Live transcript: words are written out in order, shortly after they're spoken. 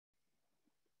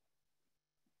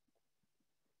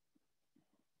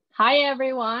Hi,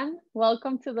 everyone.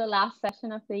 Welcome to the last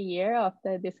session of the year of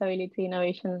the Disability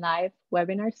Innovation Live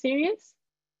webinar series.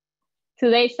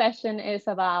 Today's session is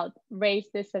about race,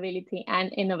 disability,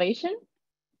 and innovation.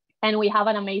 And we have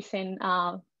an amazing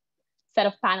set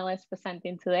of panelists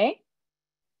presenting today.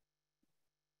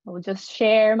 I'll just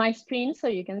share my screen so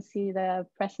you can see the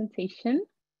presentation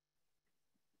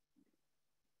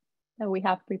that we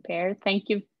have prepared. Thank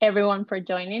you, everyone, for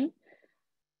joining.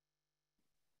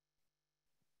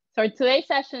 So today's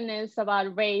session is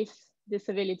about race,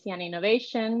 disability and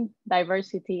innovation,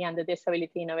 diversity and the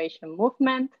disability innovation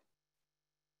movement.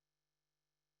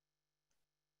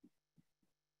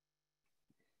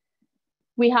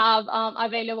 We have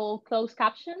available closed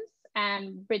captions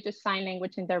and British Sign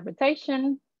Language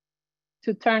interpretation.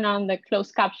 To turn on the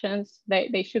closed captions,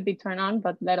 they should be turned on,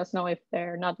 but let us know if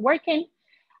they're not working.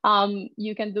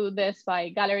 You can do this by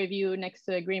gallery view next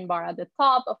to the green bar at the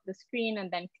top of the screen and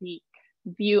then click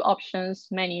view options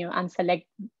menu and select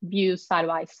view side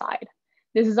by side.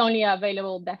 This is only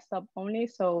available desktop only.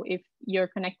 So if you're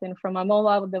connecting from a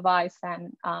mobile device,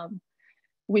 and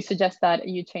we suggest that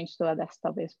you change to a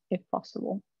desktop if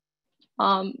possible.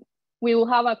 We will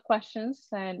have a questions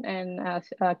and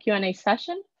a Q&A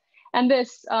session. And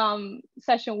this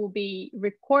session will be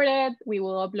recorded. We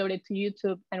will upload it to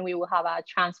YouTube and we will have a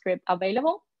transcript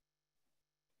available.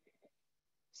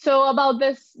 So about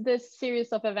this series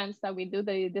of events that we do,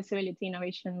 the Disability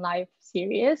Innovation Live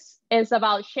series, is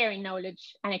about sharing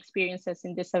knowledge and experiences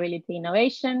in disability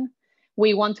innovation.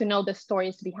 We want to know the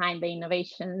stories behind the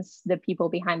innovations, the people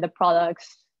behind the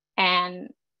products, and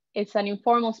it's an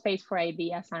informal space for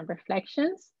ideas and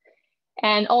reflections.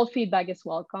 And all feedback is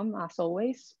welcome, as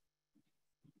always.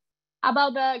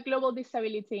 About the Global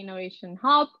Disability Innovation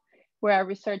Hub, we're a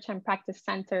research and practice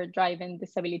center driving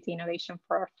disability innovation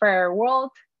for a fairer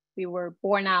world. We were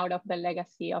born out of the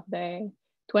legacy of the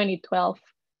 2012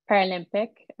 Paralympic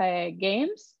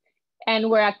Games. And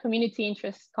we're a community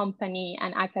interest company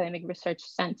and academic research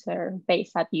center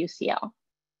based at UCL.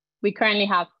 We currently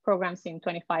have programs in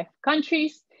 25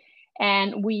 countries,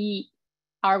 and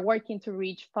are working to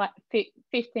reach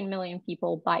 15 million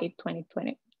people by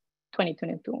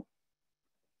 2022.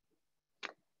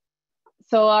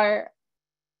 So our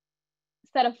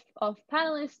set of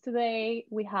panelists today,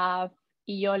 we have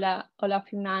Iola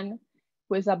Olafinnan,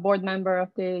 who is a board member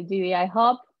of the GDI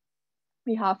Hub.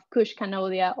 We have Kush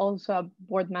Kanodia, also a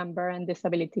board member and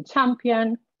disability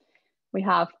champion. We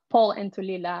have Paul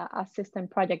Entulila, assistant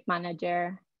project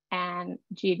manager and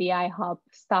GDI Hub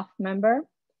staff member.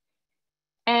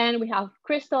 And we have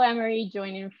Crystal Emery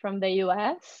joining from the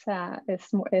US.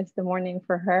 It's the morning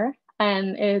for her.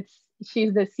 And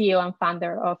she's the CEO and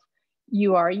founder of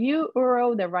URU,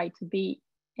 the Right to Be,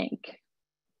 Inc.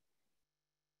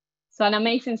 So an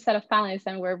amazing set of panelists,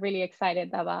 and we're really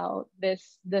excited about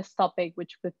this topic,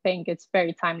 which we think it's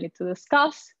very timely to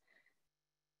discuss.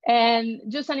 And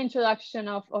just an introduction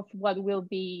of what we'll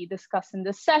be discussing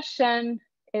this session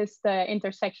is the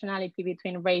intersectionality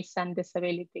between race and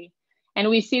disability. And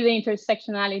we see the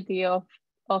intersectionality of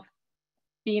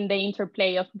being the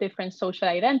interplay of different social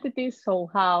identities, so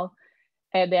how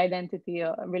the identity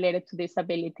related to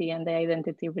disability and the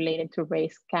identity related to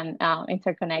race can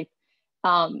interconnect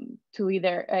to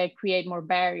either create more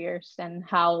barriers, and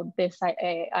how these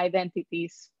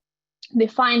identities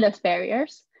defined as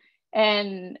barriers,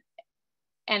 and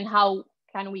how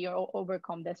can we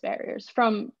overcome these barriers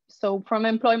from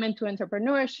employment to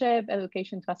entrepreneurship,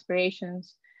 education to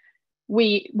aspirations.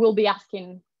 We will be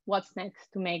asking what's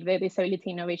next to make the disability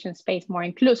innovation space more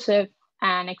inclusive,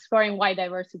 and exploring why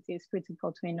diversity is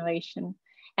critical to innovation.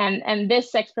 And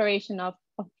this exploration of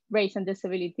race and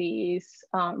disability is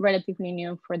relatively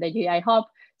new for the GDI Hub.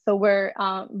 So we're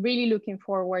really looking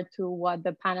forward to what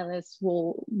the panelists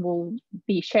will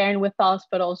be sharing with us,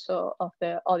 but also of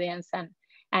the audience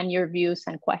and your views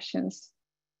and questions.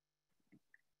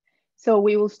 So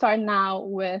we will start now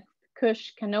with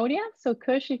Kush Kanodia. So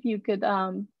Kush, if you could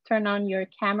turn on your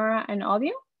camera and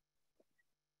audio.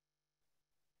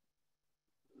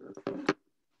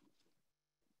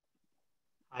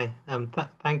 Hi,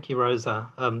 thank you, Rosa.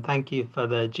 Thank you for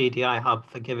the GDI Hub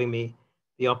for giving me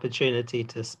the opportunity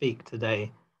to speak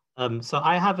today. So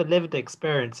I have a lived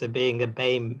experience of being a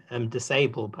BAME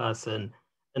disabled person,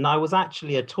 and I was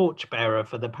actually a torchbearer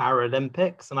for the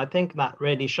Paralympics. And I think that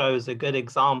really shows a good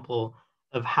example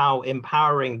of how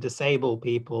empowering disabled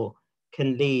people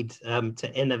can lead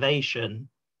to innovation.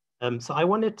 So I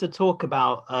wanted to talk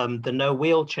about the No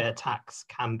Wheelchair Tax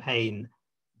campaign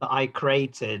that I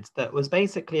created, that was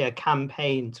basically a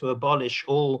campaign to abolish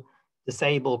all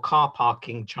disabled car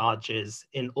parking charges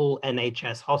in all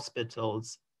NHS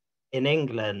hospitals. in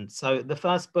England. So the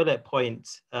first bullet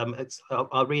point,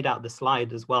 I'll read out the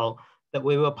slide as well, that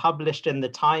we were published in the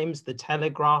Times, the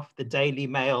Telegraph, the Daily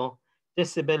Mail,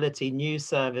 Disability News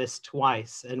Service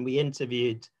twice, and we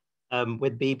interviewed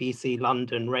with BBC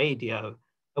London Radio.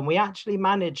 And we actually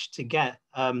managed to get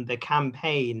the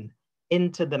campaign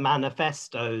into the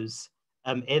manifestos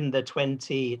in the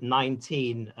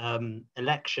 2019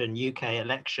 election, UK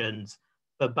elections,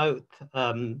 for both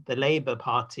the Labour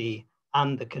Party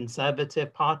and the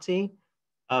Conservative Party.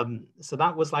 So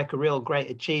that was like a real great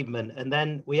achievement. And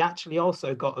then we actually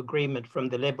also got agreement from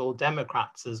the Liberal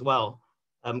Democrats as well,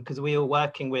 because we were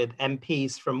working with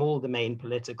MPs from all the main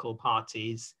political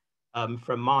parties, from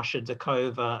Marsha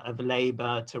Dakova of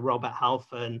Labour to Robert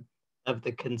Halfon of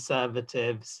the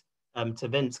Conservatives, to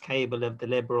Vince Cable of the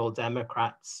Liberal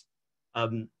Democrats.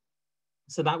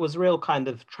 So that was real kind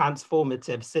of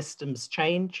transformative systems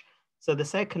change. So the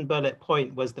second bullet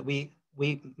point was that we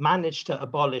managed to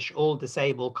abolish all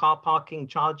disabled car parking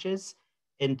charges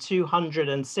in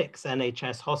 206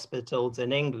 NHS hospitals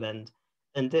in England.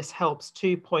 And this helps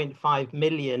 2.5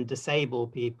 million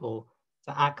disabled people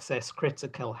to access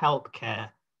critical healthcare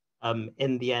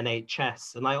in the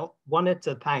NHS. And I wanted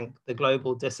to thank the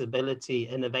Global Disability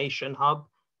Innovation Hub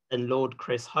and Lord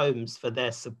Chris Holmes for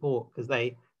their support, because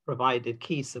they provided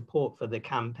key support for the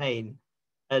campaign.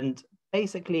 And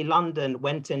basically, London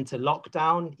went into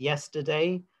lockdown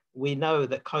yesterday. We know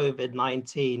that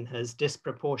COVID-19 has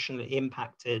disproportionately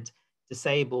impacted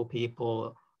disabled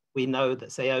people. We know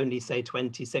that only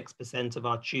 26% of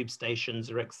our tube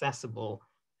stations are accessible,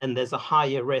 and there's a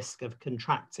higher risk of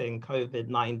contracting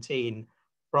COVID-19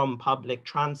 from public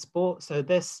transport. So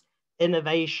this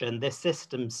innovation, this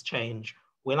systems change,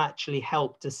 will actually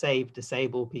help to save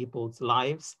disabled people's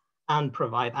lives and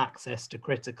provide access to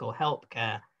critical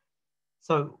healthcare.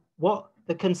 So what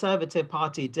the Conservative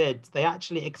Party did, they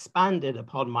actually expanded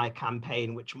upon my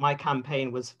campaign, which my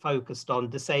campaign was focused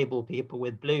on disabled people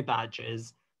with blue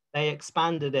badges. They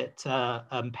expanded it to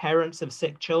parents of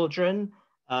sick children,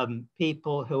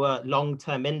 people who are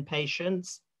long-term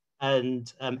inpatients,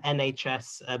 and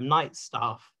NHS night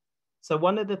staff. So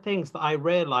one of the things that I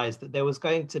realized that there was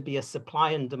going to be a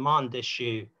supply and demand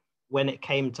issue when it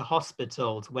came to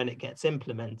hospitals, when it gets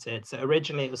implemented. So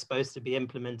originally it was supposed to be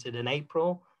implemented in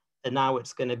April, and now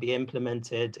it's going to be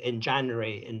implemented in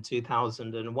January in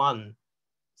 2001.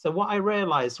 So what I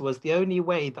realized was the only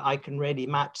way that I can really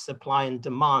match supply and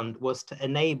demand was to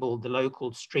enable the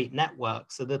local street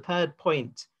network. So the third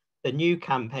point, the new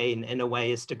campaign in a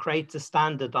way, is to create a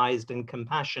standardized and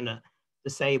compassionate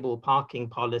disabled parking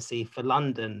policy for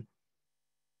London,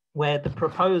 where the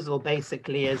proposal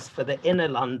basically is for the inner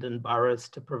London boroughs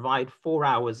to provide 4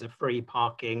 hours of free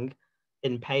parking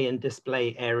in pay and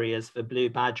display areas for blue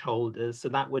badge holders. So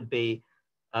that would be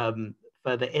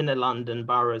for the inner London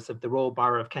boroughs of the Royal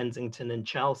Borough of Kensington and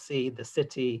Chelsea, the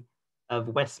City of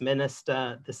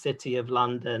Westminster, the City of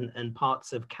London, and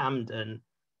parts of Camden.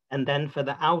 And then for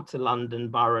the outer London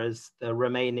boroughs, the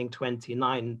remaining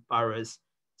 29 boroughs,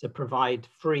 to provide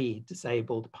free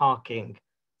disabled parking.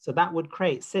 So that would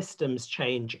create systems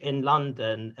change in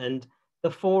London. And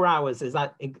the 4 hours is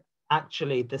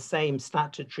actually the same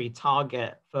statutory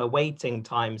target for waiting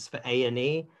times for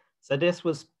A&E. So this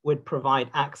would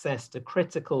provide access to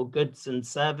critical goods and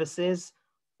services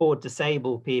for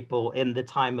disabled people in the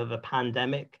time of a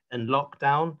pandemic and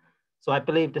lockdown. So I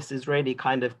believe this is really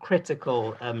kind of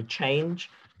critical change.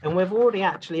 And we've already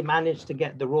actually managed to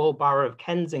get the Royal Borough of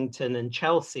Kensington and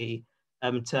Chelsea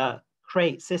to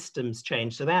create systems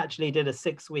change. So they actually did a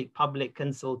 6-week public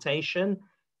consultation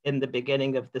in the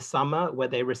beginning of the summer where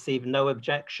they received no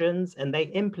objections, and they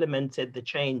implemented the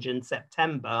change in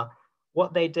September.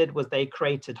 What they did was they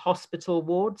created hospital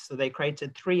wards. So they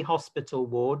created 3 hospital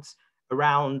wards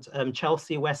around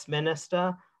Chelsea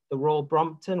Westminster, the Royal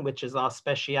Brompton, which is our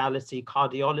speciality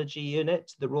cardiology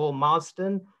unit, the Royal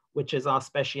Marsden, which is our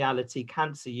speciality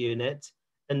cancer unit,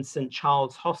 and St.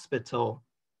 Charles Hospital.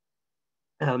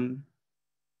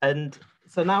 And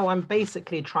so now I'm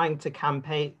basically trying to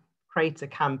create a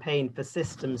campaign for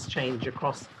systems change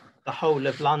across the whole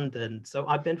of London. So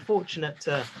I've been fortunate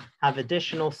to have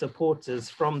additional supporters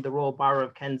from the Royal Borough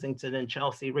of Kensington and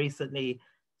Chelsea recently,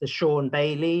 to Sean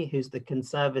Bailey, who's the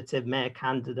Conservative Mayor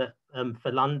candidate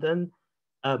for London,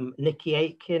 Nikki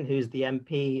Aitken, who's the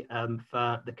MP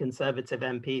for the Conservative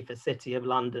MP for City of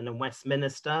London and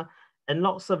Westminster, and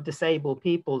lots of disabled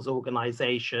people's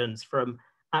organisations from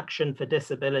Action for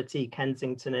Disability,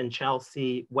 Kensington and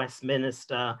Chelsea,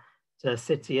 Westminster, to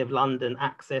City of London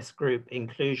Access Group,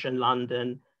 Inclusion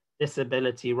London,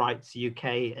 Disability Rights UK,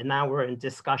 and now we're in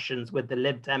discussions with the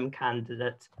Lib Dem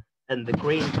candidate and the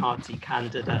Green Party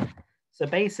candidate So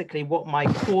basically what my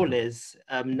call is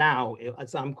now,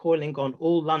 as I'm calling on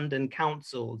all London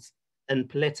councils and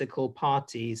political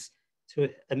parties to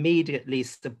immediately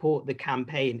support the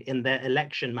campaign in their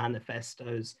election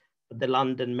manifestos for the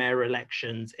London mayor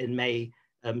elections in May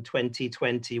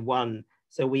 2021,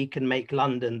 so we can make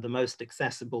London the most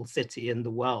accessible city in the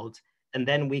world. And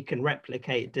then we can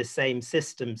replicate the same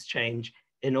systems change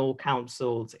in all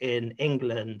councils in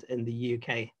England, in the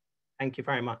UK. Thank you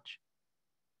very much.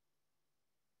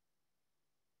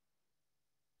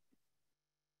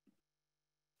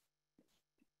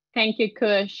 Thank you,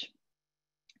 Kush.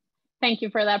 Thank you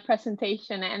for that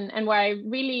presentation. And what I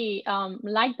really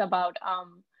liked about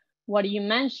what you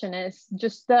mentioned is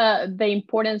just the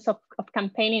importance of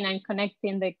campaigning and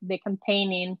connecting the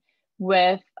campaigning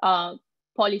with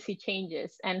policy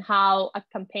changes, and how a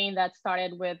campaign that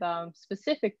started with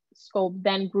specific scope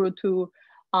then grew to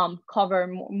cover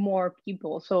more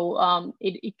people. So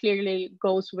it clearly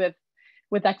goes with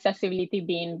accessibility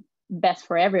being best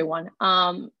for everyone.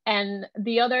 And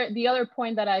the other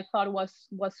point that I thought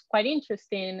was quite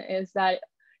interesting is that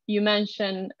you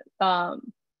mentioned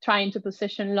trying to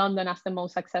position London as the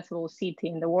most accessible city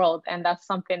in the world, and that's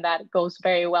something that goes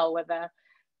very well with the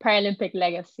Paralympic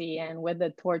legacy and with the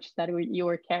torch that you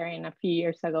were carrying a few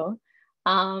years ago.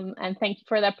 And thank you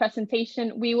for that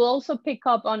presentation. We will also pick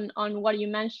up on what you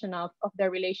mentioned of the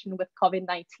relation with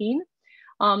COVID-19.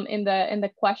 In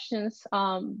the questions,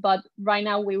 but right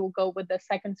now we will go with the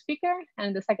second speaker,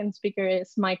 and the second speaker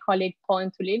is my colleague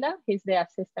Paul Ntulila. He's the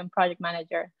assistant project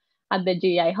manager at the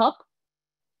GDI Hub,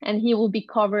 and he will be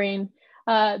covering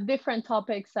different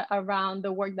topics around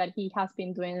the work that he has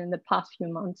been doing in the past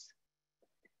few months.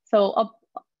 So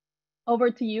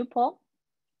over to you, Paul.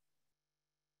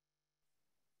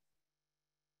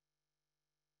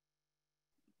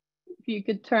 If you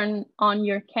could turn on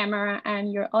your camera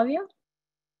and your audio.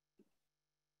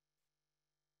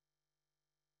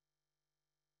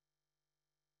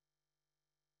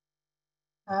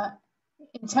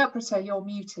 Interpreter, you're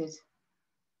muted.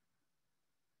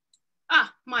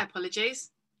 Ah, my apologies.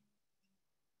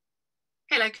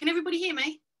 Hello, can everybody hear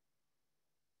me?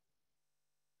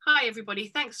 Hi, everybody.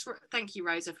 Thank you,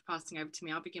 Rosa, for passing over to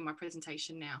me. I'll begin my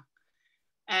presentation now.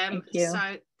 Thank you.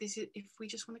 So this is, if we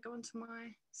just want to go on to my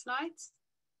slides.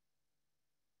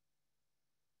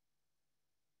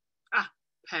 Ah,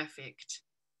 perfect.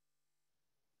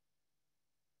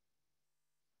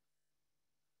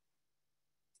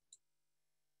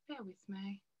 Bear with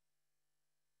me.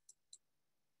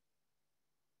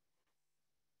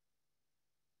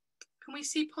 Can we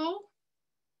see Paul?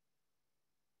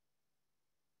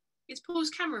 Is Paul's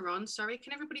camera on? Sorry,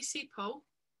 can everybody see Paul?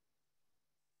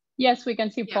 Yes, we can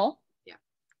see Paul. Yeah.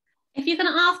 If you're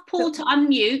going to ask Paul to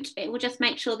unmute, it will just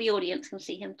make sure the audience can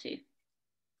see him too.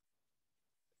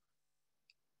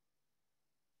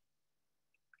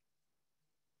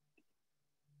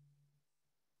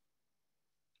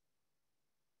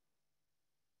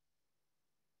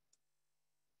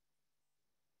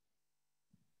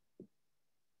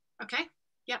 Okay,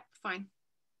 yep, fine.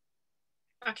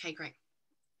 Okay, great.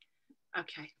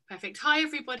 Okay, perfect. Hi,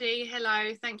 everybody.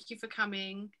 Hello. Thank you for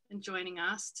coming and joining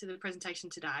us to the presentation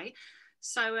today.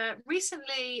 So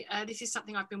recently, this is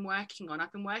something I've been working on.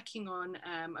 I've been working on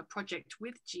a project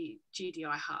with GDI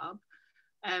Hub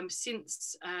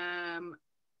since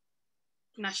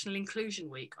National Inclusion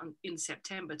Week in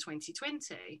September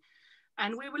 2020.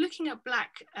 And we were looking at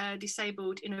Black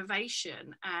disabled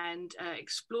innovation and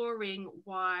exploring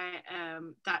why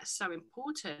that's so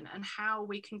important and how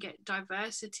we can get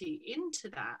diversity into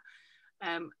that.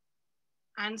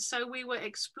 And so we were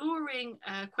exploring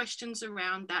questions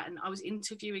around that, and I was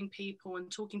interviewing people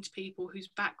and talking to people whose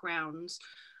backgrounds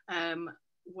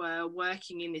were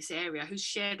working in this area, whose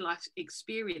shared life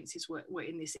experiences were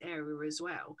in this area as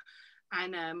well.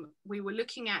 And we were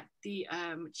looking at the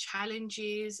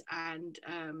challenges and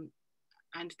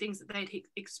things that they'd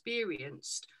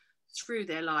experienced through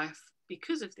their life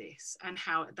because of this, and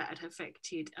how that had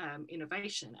affected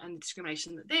innovation and the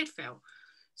discrimination that they'd felt.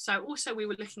 So also we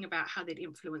were looking about how they'd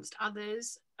influenced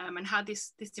others and how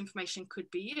this information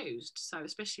could be used. So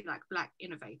especially like Black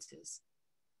innovators,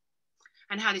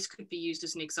 and how this could be used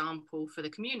as an example for the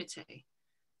community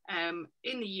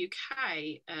in the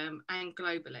UK and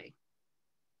globally.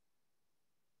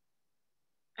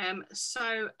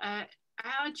 So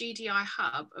our GDI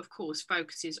Hub, of course,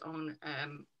 focuses on,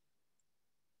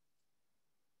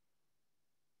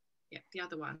 the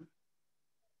other one.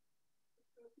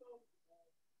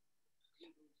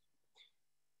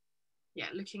 Yeah,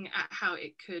 looking at how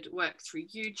it could work through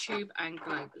YouTube and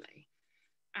globally.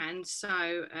 And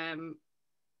so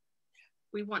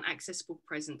we want accessible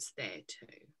presence there too.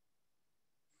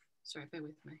 Sorry, bear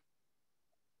with me.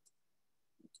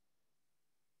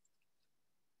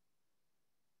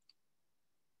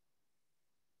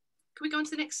 Can we go on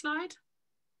to the next slide?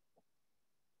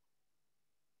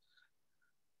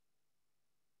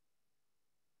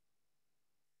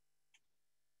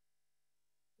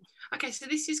 Okay, so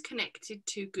this is connected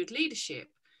to good leadership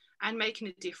and making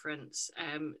a difference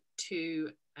to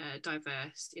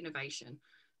diverse innovation.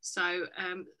 So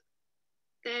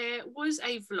there was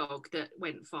a vlog that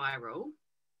went viral.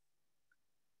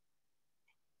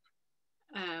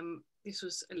 This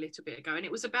was a little bit ago, and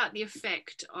it was about the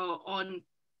effect on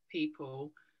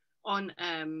people, on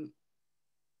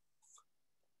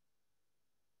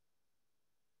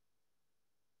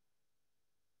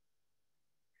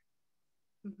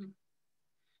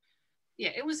yeah,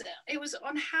 it was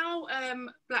on how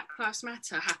Black Lives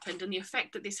Matter happened and the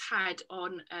effect that this had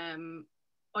on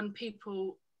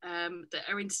people that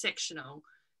are intersectional,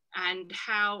 and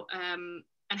how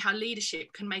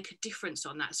leadership can make a difference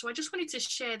on that. So I just wanted to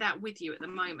share that with you at the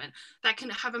moment. That can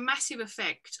have a massive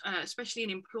effect, especially in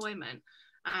employment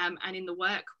and in the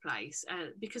workplace,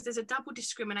 because there's a double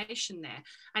discrimination there,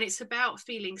 and it's about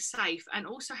feeling safe and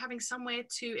also having somewhere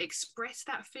to express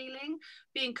that feeling,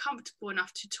 being comfortable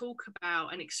enough to talk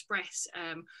about and express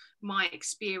my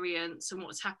experience and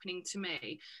what's happening to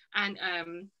me, and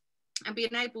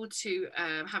being able to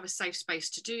have a safe space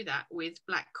to do that with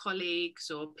Black colleagues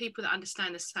or people that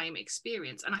understand the same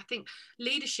experience. And I think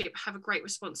leadership have a great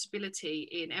responsibility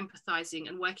in empathizing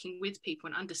and working with people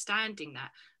and understanding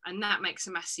that. And that makes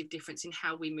a massive difference in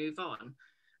how we move on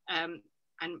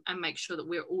and make sure that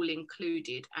we're all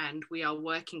included and we are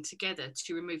working together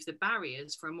to remove the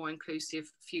barriers for a more inclusive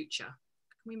future.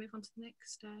 Can we move on to the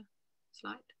next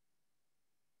slide?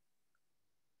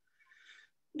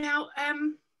 Now,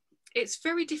 it's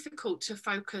very difficult to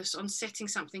focus on setting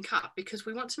something up because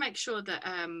we want to make sure that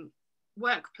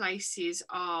workplaces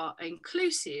are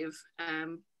inclusive,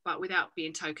 but without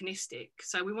being tokenistic.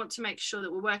 So we want to make sure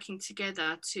that we're working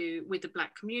together with the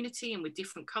Black community and with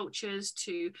different cultures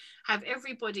to have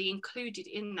everybody included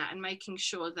in that, and making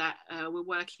sure that we're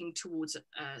working towards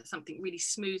something really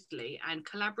smoothly and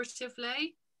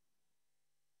collaboratively.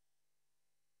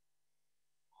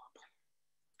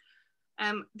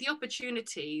 The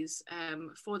opportunities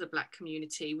for the Black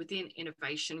community within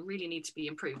innovation really need to be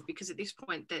improved, because at this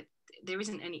point that there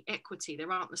isn't any equity,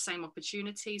 there aren't the same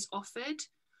opportunities offered.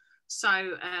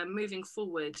 So moving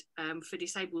forward, for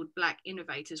disabled Black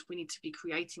innovators, we need to be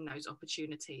creating those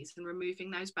opportunities and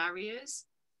removing those barriers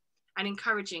and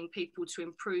encouraging people to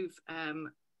improve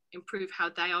how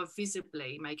they are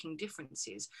visibly making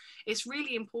differences. It's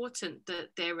really important that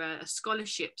there are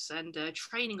scholarships and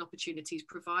training opportunities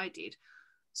provided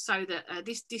so that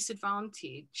this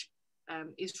disadvantage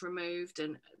is removed,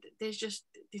 and there's just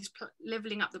this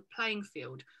leveling up the playing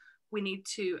field. We need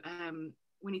to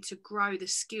grow the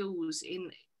skills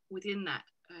within that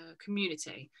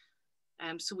community,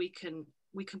 so we can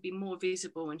be more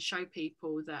visible and show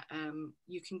people that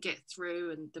you can get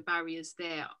through and the barriers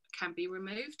there can be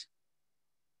removed.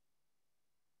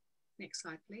 Next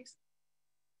slide, please.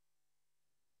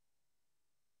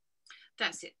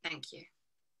 That's it, thank you.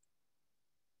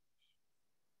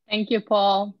 Thank you,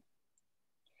 Paul.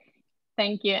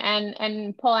 Thank you.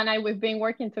 And Paul and I, we've been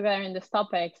working together in these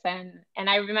topics. And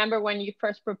I remember when you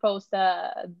first proposed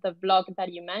the blog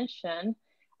that you mentioned,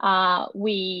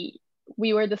 we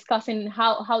were discussing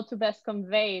how to best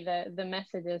convey the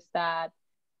messages that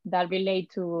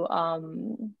relate to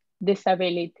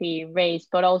disability, race,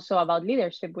 but also about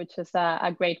leadership, which is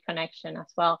a great connection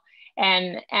as well.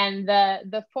 And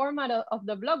the format of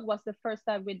the blog was the first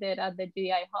that we did at the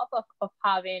GDI Hub of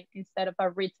having, instead of a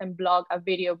written blog, a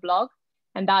video blog.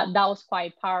 And that was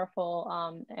quite powerful.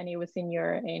 And it was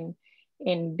in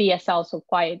BSL, so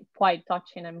quite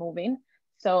touching and moving.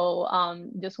 So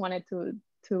just wanted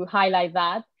to highlight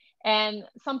that. And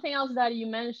something else that you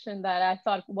mentioned that I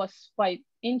thought was quite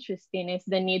interesting is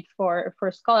the need for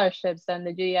scholarships. And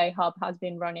the GDI Hub has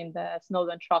been running the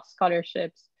Snowden Trust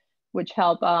scholarships, which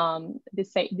help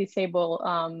disabled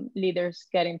leaders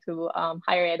get into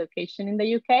higher education in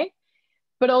the UK,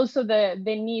 but also the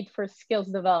need for skills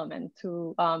development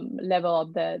to level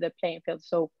up the playing field.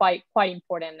 So quite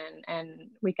important, and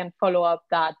we can follow up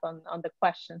that on the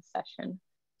question session.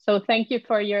 So thank you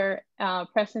for your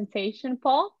presentation,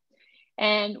 Paul.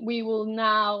 And we will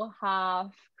now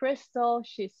have Crystal.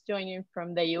 She's joining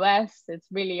from the US. It's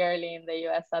really early in the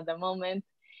US at the moment.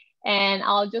 And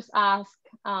I'll just ask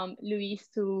Luis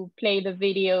to play the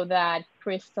video that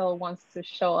Crystal wants to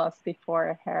show us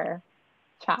before her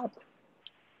chat.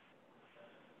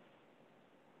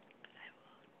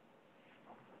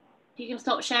 You can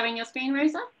stop sharing your screen,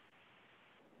 Rosa.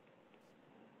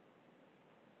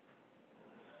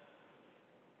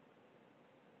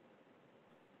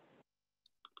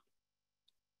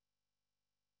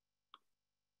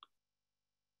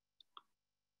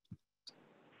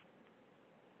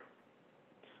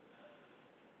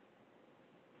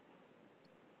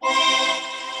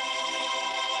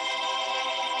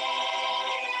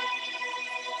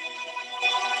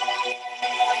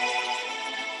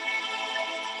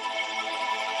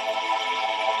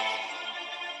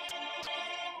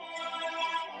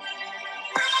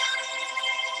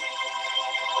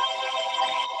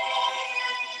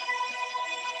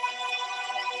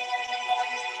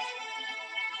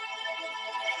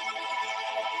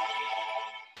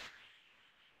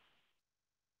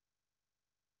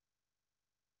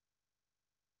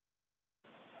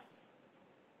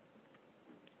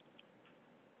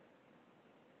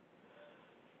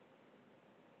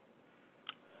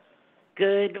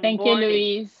 Good Thank morning. you,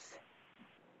 Louise.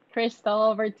 Crystal,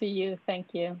 over to you.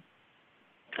 Thank you.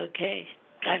 Okay,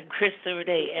 I'm Crystal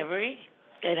Renee Emery,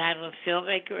 and I'm a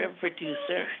filmmaker and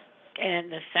producer,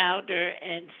 and the founder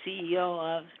and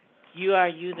CEO of You Are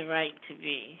You the Right to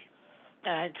Be.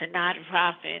 It's a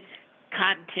nonprofit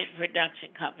content production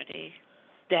company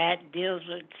that deals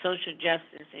with social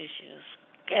justice issues,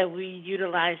 and we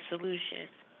utilize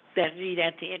solutions that meet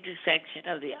at the intersection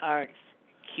of the arts,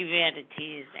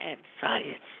 humanities, and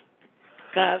science.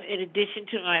 In addition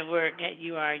to my work at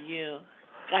URU,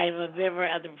 I am a member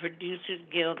of the Producers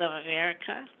Guild of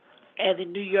America and the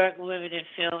New York Women in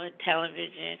Film and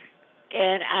Television,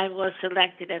 and I was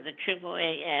selected as a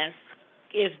AAAS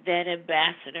If Then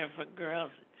Ambassador for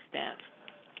Girls in STEM.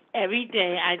 Every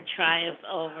day I triumph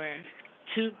over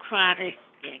two chronic,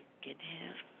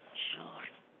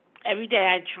 every day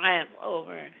I triumph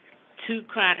over two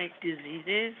chronic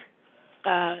diseases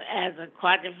as a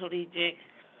quadriplegic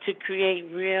to create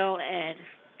real and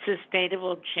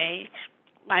sustainable change.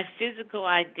 My physical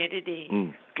identity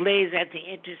lays at the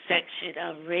intersection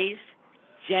of race,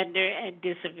 gender, and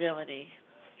disability.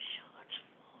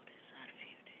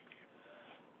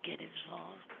 Get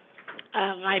involved.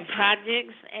 My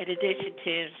projects and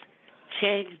initiatives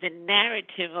change the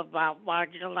narrative about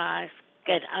marginalized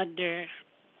and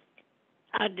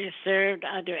underserved,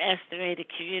 underestimated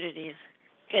communities,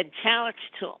 and challenge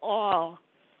to all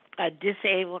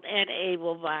disabled and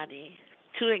able-bodied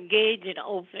to engage in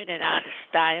open and honest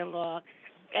dialogue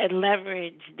and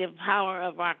leverage the power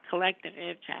of our collective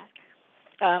impact.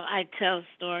 I tell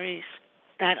stories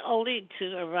not only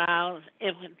to arouse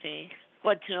empathy,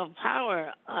 but to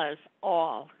empower us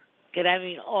all, and I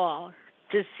mean all,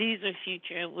 to seize a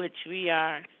future in which we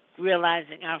are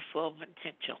realizing our full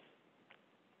potential.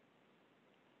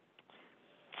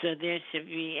 So there should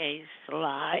be a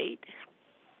slide.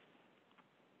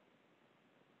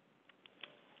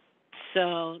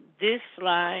 So this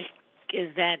slide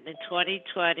is at the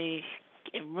 2020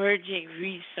 Emerging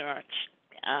Research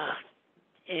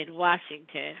in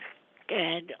Washington,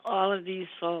 and all of these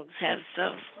folks have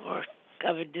some sort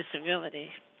of a disability.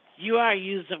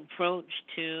 URU's approach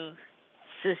to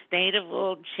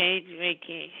sustainable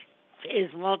change-making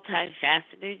is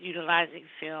multifaceted, utilizing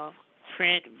film,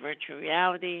 print, virtual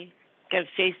reality, and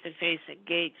face-to-face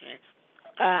engagement.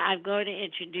 I'm going to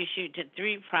introduce you to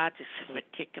three projects in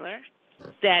particular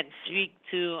that speak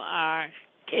to our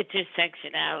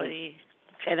intersectionality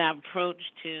and our approach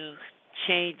to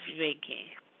change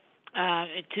making.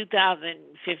 In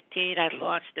 2015, I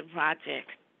launched a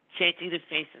project, Changing the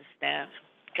Face of STEM,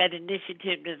 an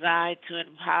initiative designed to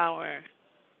empower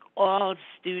all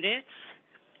students,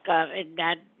 and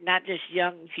not just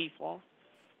young people,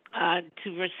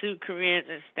 to pursue careers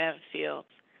in STEM fields,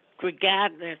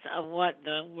 regardless of what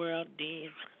the world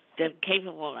deems them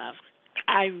capable of.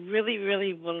 I really,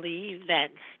 really believe that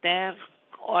STEM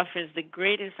offers the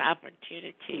greatest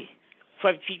opportunity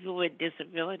for people with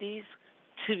disabilities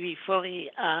to be fully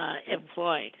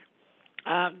employed.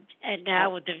 And now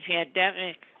with the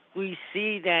pandemic, we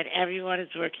see that everyone is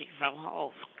working from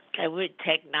home. And with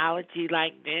technology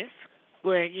like this,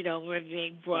 where, we're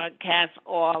being broadcast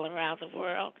all around the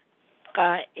world,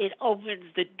 it opens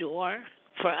the door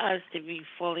for us to be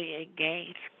fully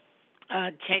engaged.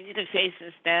 Changing the Face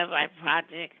of STEM, my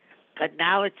project,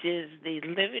 acknowledges the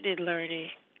limited learning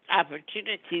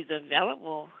opportunities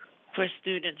available for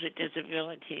students with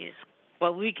disabilities.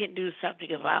 But we can do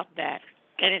something about that.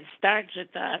 And it starts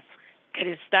with us. And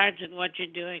it starts with what you're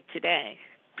doing today.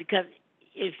 Because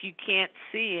if you can't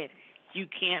see it, you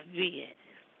can't be it.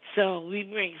 So we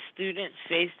bring students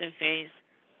face-to-face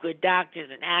with doctors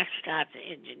and astronauts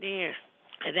and engineers.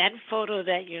 And that photo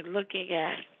that you're looking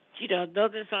at,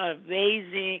 those are some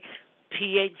amazing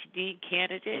PhD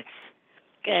candidates,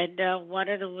 and one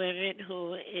of the women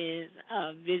who is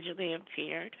visually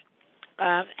impaired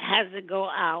has to go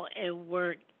out and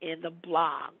work in the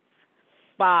bogs.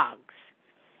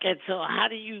 And so how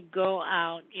do you go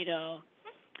out,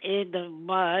 in the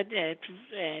mud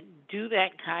and do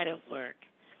that kind of work?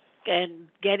 And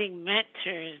getting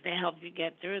mentors to help you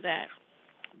get through that.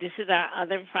 This is our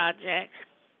other project,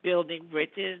 Building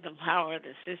Bridges, the Power of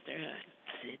the Sisterhood.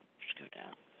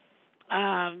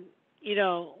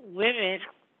 Women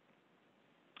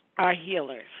are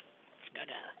healers.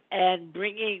 And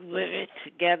bringing women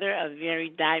together, a very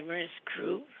diverse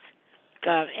group,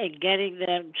 and getting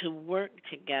them to work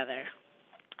together,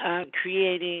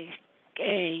 creating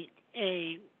a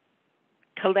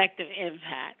collective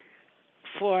impact.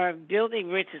 For Building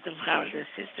Bridges and Power of the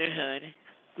Sisterhood,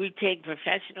 we take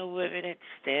professional women in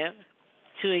STEM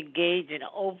to engage in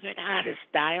open, honest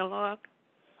dialogue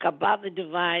about the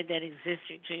divide that exists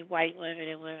between white women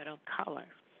and women of color.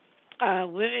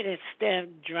 Women in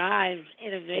STEM drive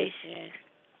innovation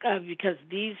because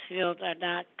these fields are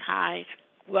not kind,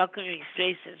 welcoming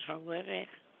spaces for women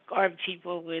or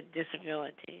people with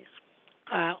disabilities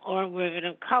or women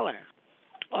of color.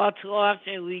 All too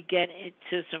often, we get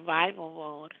into survival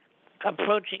mode,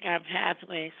 approaching our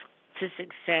pathways to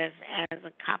success as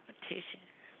a competition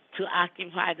to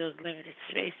occupy those limited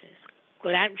spaces.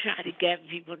 What I'm trying to get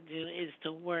people to do is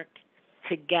to work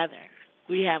together.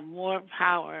 We have more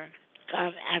power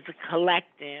as a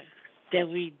collective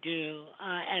than we do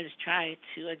as trying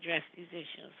to address these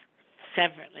issues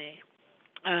separately.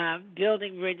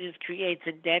 Building Bridges creates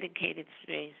a dedicated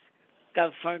space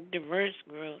for diverse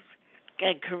groups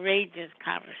and courageous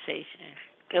conversation.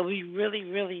 And we really,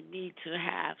 really need to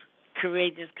have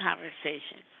courageous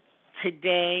conversations.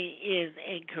 Today is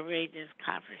a courageous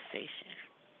conversation.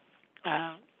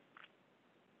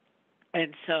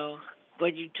 And so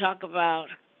when you talk about,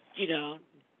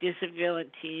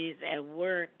 disabilities and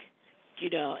work,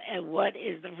 and what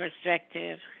is the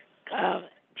perspective of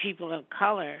people of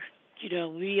color,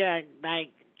 we are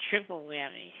like triple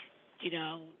whammy.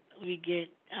 We get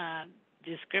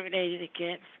discriminated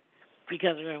against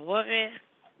because we're a woman,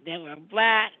 then we're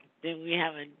black, then we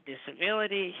have a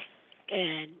disability,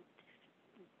 and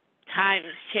time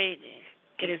is changing.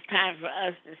 It is time for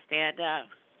us to stand up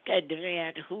and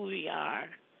demand who we are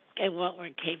and what we're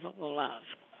capable of.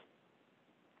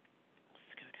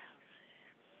 Let's go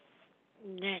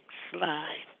down. Next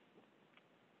slide.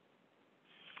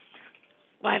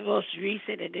 My most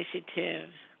recent initiative,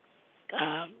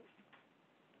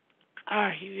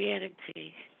 Our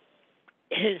Humanity,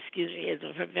 is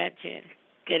a prevention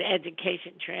and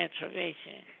education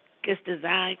transformation. It's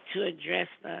designed to address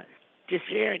the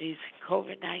disparities in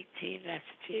COVID-19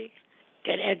 messaging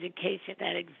and education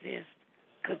that exists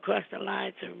across the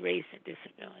lines of race and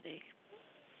disability.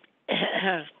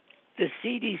 The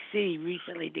CDC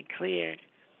recently declared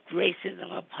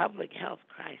racism a public health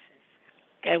crisis,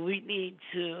 and we need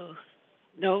to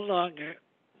no longer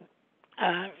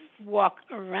walk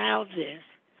around this.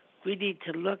 We need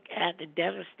to look at the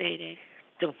devastating,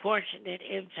 disproportionate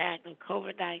impact of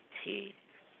COVID-19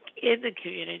 in the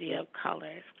community of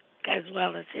colors, as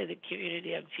well as in the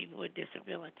community of people with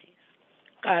disabilities.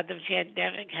 The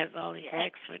pandemic has only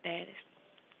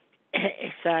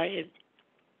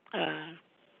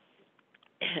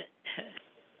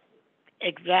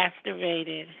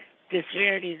exacerbated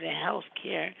disparities in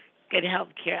healthcare and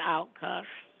healthcare outcomes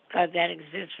that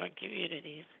exist for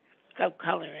communities of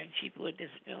color and people with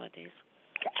disabilities.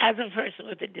 As a person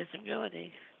with a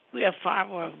disability, we are far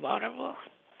more vulnerable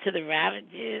to the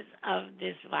ravages of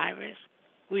this virus.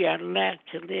 We are left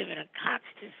to live in a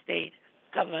constant state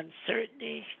of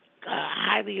uncertainty,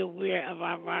 highly aware of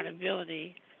our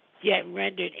vulnerability, yet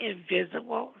rendered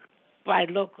invisible by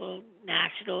local,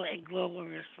 national, and global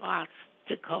response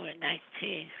to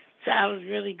COVID-19. So I was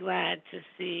really glad to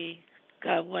see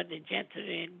what the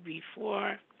gentleman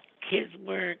before his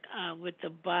work with the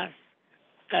bus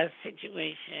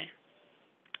situation.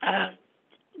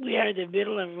 We are in the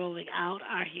middle of rolling out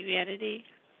Our Humanity,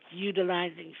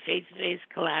 utilizing faith-based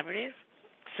collaboratives.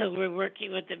 So we're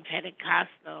working with the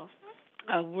Pentecostal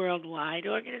worldwide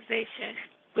organization,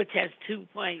 which has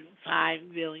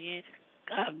 2.5 million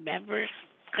members,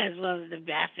 as well as the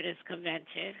Baptist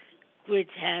Convention, which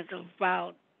has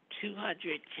about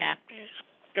 200 chapters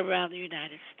around the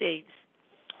United States.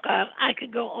 I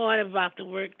could go on about the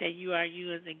work that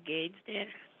URU is engaged in,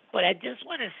 but I just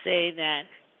want to say that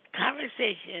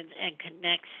conversations and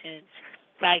connections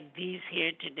like these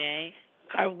here today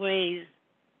are ways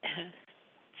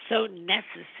so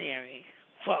necessary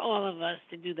for all of us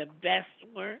to do the best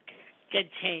work and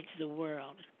change the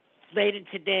world. later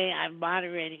today, I'm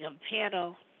moderating a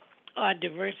panel on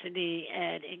diversity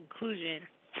and inclusion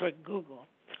for Google.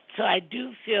 So I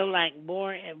do feel like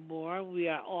more and more we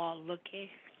are all looking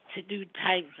to do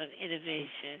types of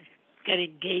innovation and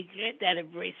engagement that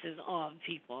embraces all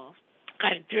people.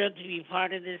 I'm thrilled to be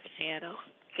part of this panel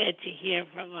and to hear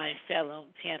from my fellow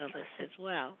panelists as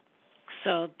well.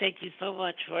 So thank you so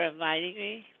much for inviting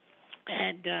me.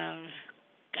 And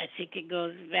I think it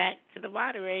goes back to the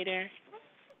moderator.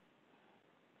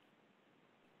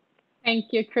 Thank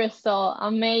you, Crystal.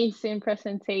 Amazing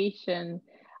presentation.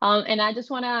 And I just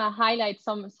want to highlight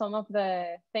some of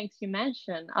the things you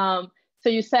mentioned. So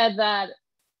you said that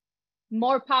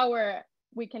more power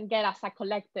we can get as a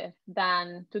collective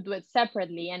than to do it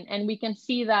separately. And we can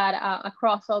see that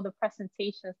across all the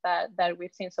presentations that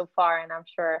we've seen so far. And I'm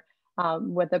sure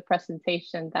with the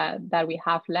presentation that we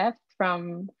have left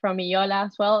from Iola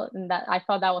as well, and that I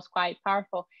thought that was quite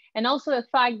powerful. And also the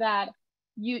fact that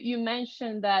you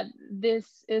mentioned that this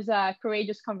is a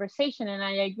courageous conversation, and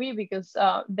I agree, because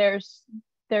there's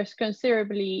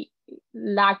considerably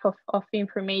lack of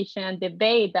information and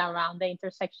debate around the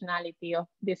intersectionality of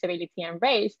disability and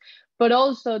race, but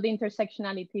also the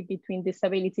intersectionality between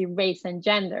disability, race, and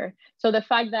gender. So the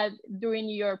fact that during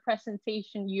your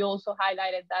presentation, you also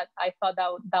highlighted that, I thought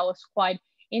that was quite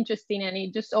interesting, and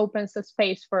it just opens a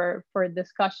space for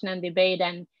discussion and debate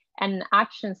and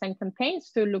actions and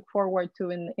campaigns to look forward to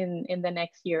in the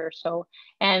next year or so.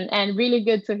 And really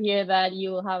good to hear that you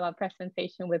will have a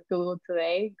presentation with Google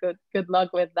today. Good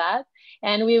luck with that.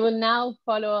 And we will now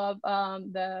follow up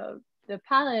the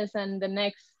panelists, and the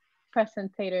next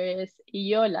presenter is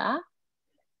Iola.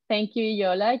 Thank you,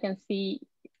 Iola. I can see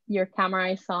your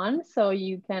camera is on, so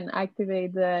you can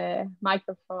activate the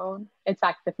microphone. It's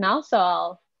active now,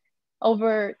 so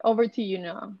over to you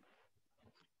now.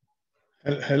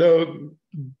 Hello,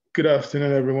 good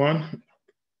afternoon, everyone.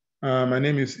 My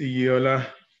name is Iola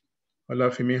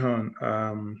Olafimihon.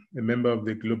 I'm a member of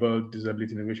the Global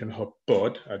Disability Innovation Hub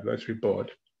Board, Advisory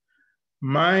Board.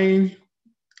 My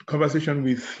conversation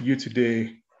with you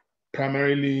today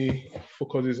primarily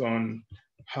focuses on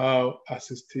how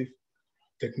assistive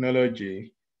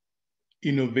technology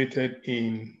innovated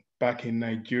back in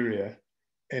Nigeria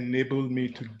enabled me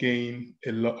to gain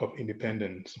a lot of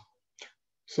independence.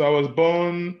 So I was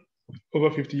born over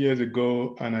 50 years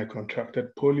ago, and I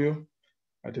contracted polio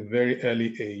at a very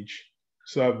early age.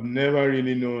 So I've never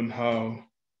really known how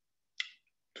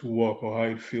to walk, or how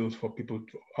it feels for people,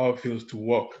 how it feels to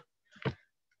walk.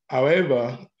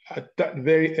 However, at that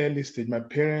very early stage, my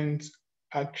parents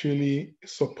actually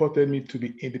supported me to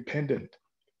be independent.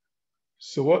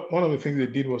 So one of the things they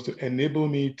did was to enable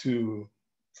me to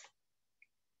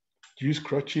use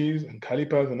crutches and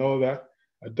calipers and all that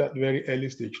at that very early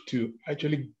stage, to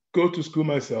actually go to school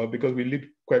myself, because we lived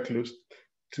quite close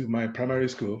to my primary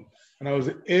school. And I was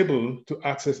able to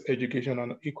access education on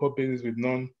an equal basis with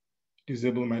my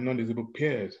non-disabled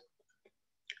peers.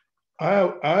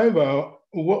 However,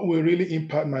 what will really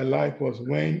impact my life was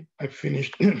when I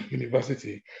finished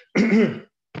university and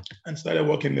started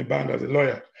working in the bank as a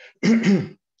lawyer.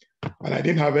 And I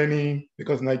didn't have any,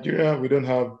 because Nigeria, we don't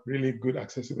have really good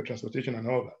accessible transportation and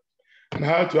all that. And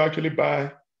I had to actually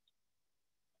buy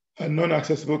a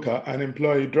non-accessible car and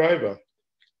employ a driver.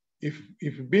 If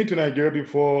you've been to Nigeria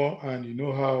before and you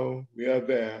know how we are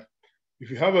there, if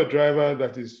you have a driver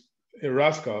that is a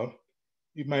rascal,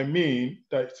 it might mean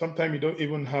that sometimes you don't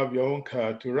even have your own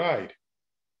car to ride.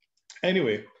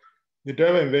 Anyway, the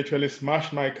driver eventually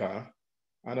smashed my car,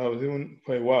 and I was even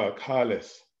for a while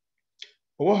carless.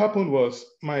 But what happened was,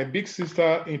 my big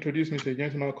sister introduced me to a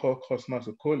gentleman called Cosmas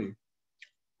Okoli,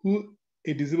 who,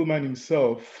 a disabled man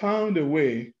himself, found a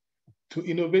way to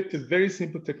innovate a very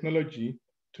simple technology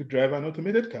to drive an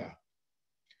automated car.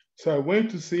 So I went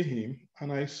to see him,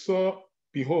 and I saw,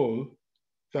 behold,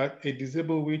 that a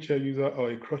disabled wheelchair user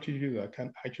or a crutches user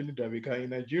can actually drive a car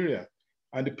in Nigeria.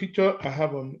 And the picture I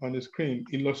have on the screen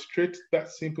illustrates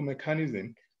that simple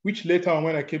mechanism, which later on,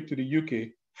 when I came to the UK,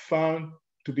 found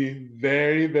to be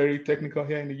very, very technical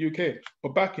here in the UK.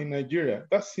 But back in Nigeria,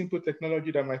 that simple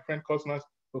technology that my friend Cosmas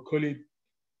Okoli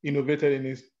innovated in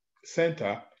his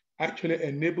center actually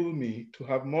enabled me to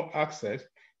have more access,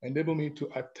 enabled me to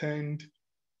attend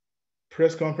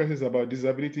press conferences about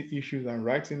disability issues and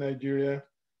rights in Nigeria,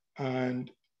 and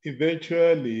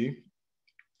eventually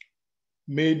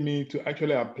made me to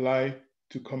actually apply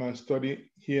to come and study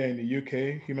here in the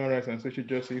UK, human rights and social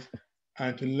justice,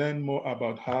 and to learn more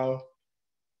about how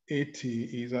AT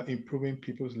is improving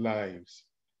people's lives.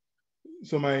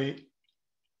 So my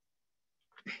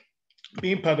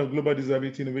being part of Global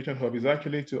Disability Innovation Hub is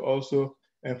actually to also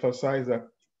emphasize that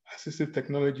assistive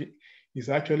technology is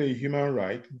actually a human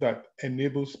right that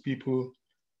enables people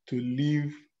to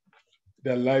live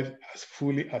their life as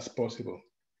fully as possible.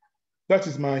 That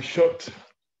is my short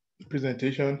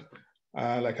presentation.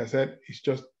 Like I said, it's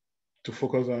just to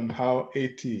focus on how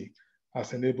AT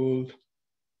has enabled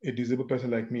a disabled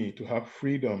person like me to have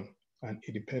freedom and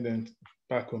independence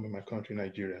back home in my country,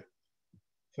 Nigeria.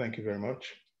 Thank you very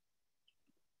much.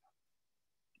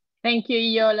 Thank you,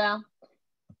 Yola.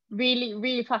 Really,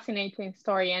 really fascinating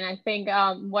story. And I think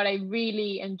what I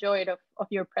really enjoyed of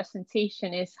your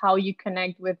presentation is how you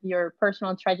connect with your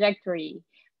personal trajectory,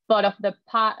 but of the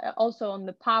also on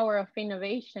the power of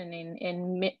innovation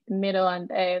in middle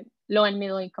and low and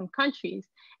middle income countries.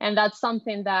 And that's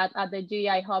something that at the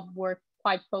GDI Hub we're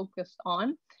quite focused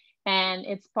on. And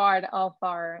it's part of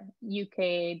our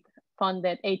UK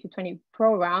funded 80-20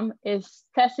 program, is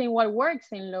testing what works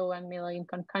in low and middle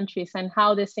income countries and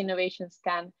how these innovations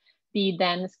can be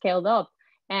then scaled up.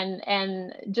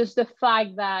 And just the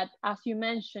fact that, as you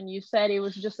mentioned, you said it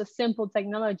was just a simple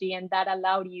technology and that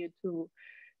allowed you to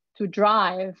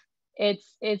drive.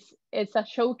 It's a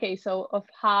showcase of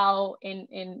how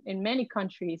in many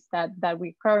countries that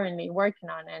we're currently working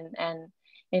on, and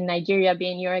in Nigeria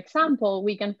being your example,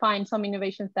 we can find some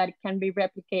innovations that can be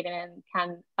replicated and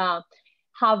can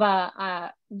have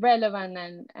a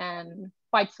relevant and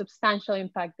quite substantial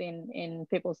impact in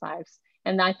people's lives.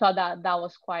 And I thought that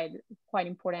was quite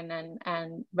important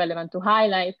and relevant to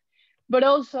highlight. But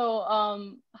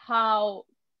also how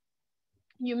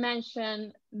you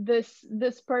mentioned this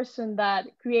person that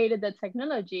created the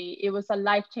technology, it was a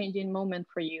life-changing moment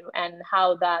for you, and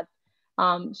how that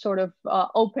sort of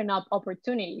open up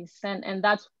opportunities. And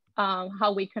that's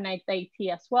how we connect AT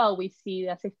as well. We see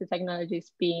assistive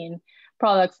technologies being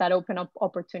products that open up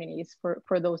opportunities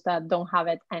for those that don't have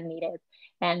it and need it,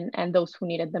 and those who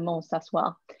need it the most as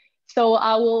well. So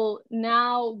I will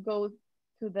now go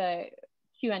to the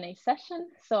Q&A session.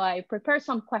 So I prepared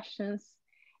some questions.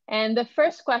 And the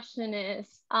first question is,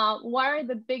 what are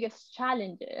the biggest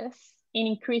challenges in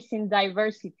increasing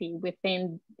diversity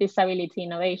within disability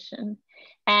innovation?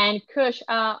 And Kush,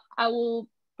 I will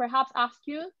perhaps ask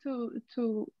you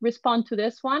to respond to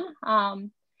this one,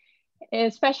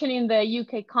 especially in the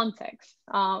UK context.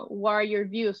 What are your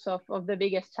views of the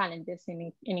biggest challenges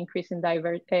in increasing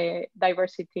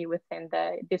diversity within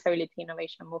the disability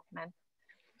innovation movement?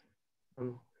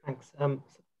 Thanks.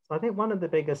 So I think one of the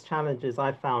biggest challenges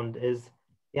I found is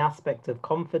the aspect of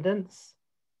confidence.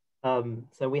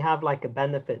 So we have like a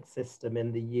benefit system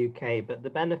in the UK, but the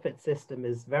benefit system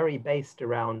is very based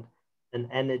around an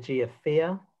energy of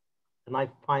fear. And I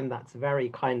find that's very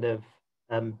kind of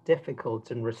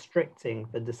difficult and restricting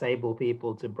for disabled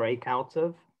people to break out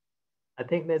of. I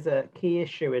think there's a key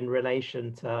issue in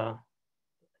relation to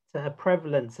a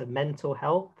prevalence of mental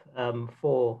health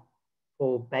for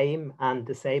BAME and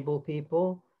disabled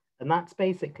people. And that's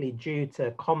basically due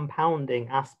to compounding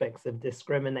aspects of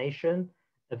discrimination,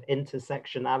 of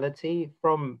intersectionality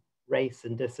from race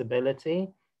and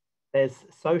disability. There's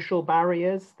social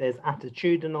barriers, there's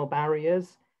attitudinal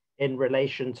barriers in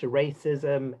relation to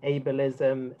racism,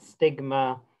 ableism,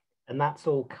 stigma, and that's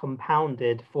all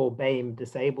compounded for BAME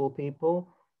disabled people.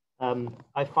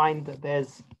 I find that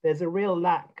there's a real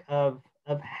lack of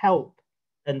help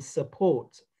and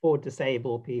support for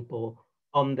disabled people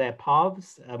on their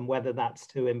paths, whether that's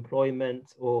to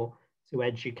employment or to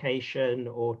education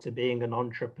or to being an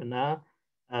entrepreneur.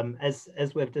 As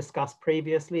we've discussed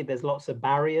previously, there's lots of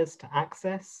barriers to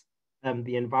access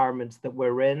the environments that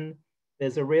we're in.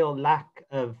 There's a real lack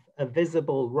of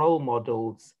visible role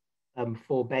models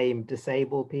for BAME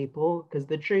disabled people, because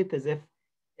the truth is,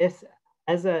 if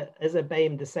as a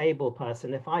BAME disabled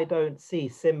person, if I don't see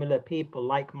similar people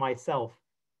like myself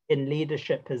in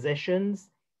leadership positions,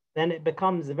 then it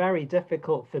becomes very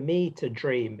difficult for me to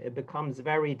dream. It becomes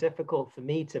very difficult for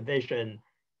me to vision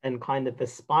and kind of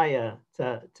aspire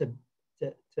to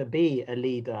be a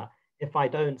leader if I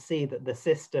don't see that the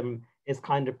system is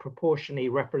kind of proportionally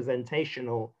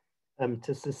representational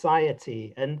to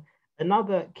society. And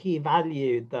another key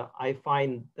value that I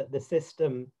find that the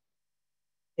system,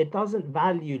 it doesn't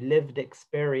value lived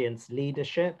experience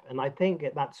leadership. And I think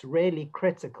that's really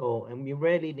critical, and we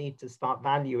really need to start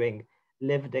valuing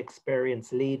lived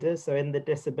experience leaders. So in the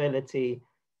disability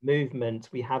movement,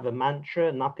 we have a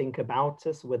mantra, nothing about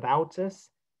us without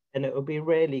us. And it would be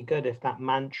really good if that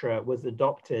mantra was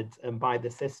adopted by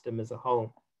the system as a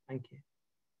whole. Thank you.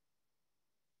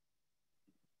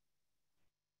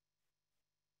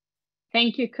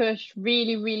 Thank you, Kush.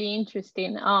 Really, really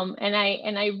interesting. And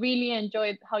I really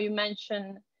enjoyed how you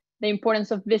mentioned the importance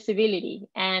of visibility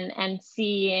and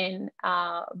seeing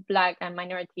Black and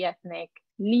minority ethnic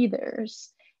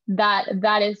leaders,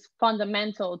 that is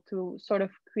fundamental to sort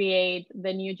of create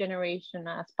the new generation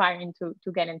aspiring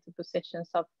to get into positions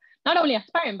of not only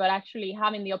aspiring, but actually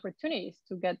having the opportunities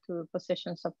to get to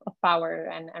positions of power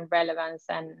and relevance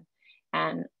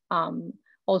and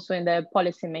also in the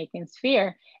policymaking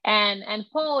sphere. And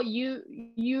Paul,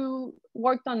 you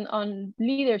worked on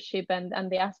leadership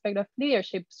and the aspect of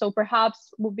leadership. So perhaps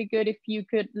it would be good if you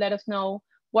could let us know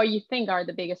what you think are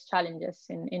the biggest challenges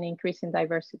in increasing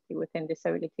diversity within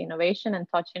disability innovation, and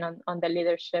touching on the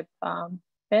leadership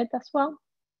bit as well.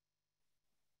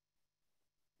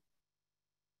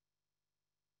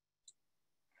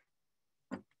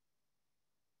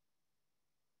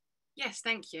 Yes,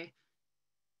 thank you.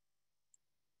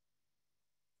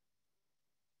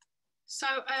 So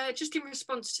just in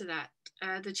response to that,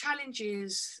 the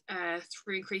challenges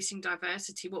through increasing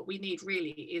diversity, what we need really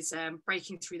is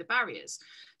breaking through the barriers.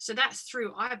 So that's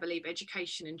through, I believe,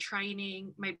 education and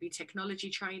training, maybe technology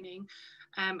training,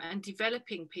 and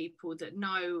developing people that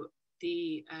know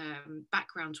the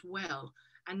backgrounds well,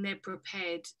 and they're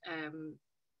prepared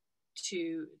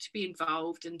to be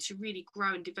involved and to really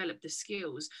grow and develop the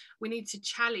skills. We need to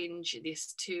challenge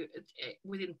this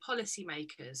within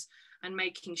policymakers, and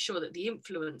making sure that the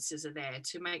influencers are there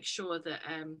to make sure that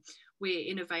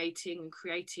we're innovating and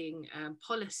creating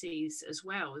policies as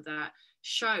well that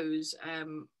shows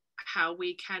how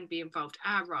we can be involved,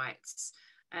 our rights.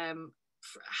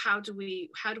 How do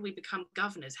we become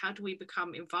governors? How do we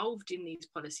become involved in these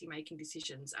policy making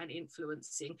decisions and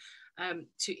influencing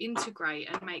to integrate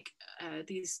and make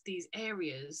these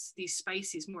areas, these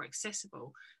spaces more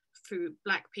accessible through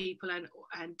Black people and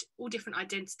all different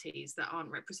identities that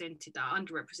aren't represented, that are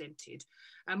underrepresented.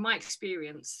 And my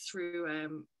experience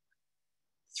through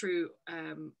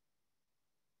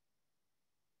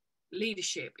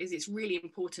leadership is it's really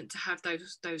important to have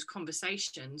those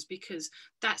conversations, because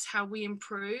that's how we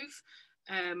improve,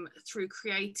 through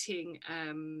creating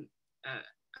an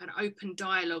open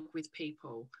dialogue with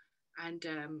people and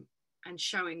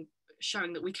showing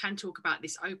that we can talk about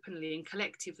this openly and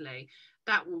collectively.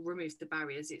 That will remove the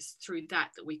barriers. It's through that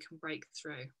we can break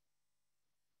through.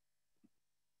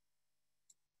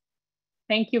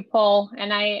 Thank you, Paul.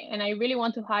 And I really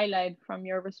want to highlight from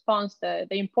your response the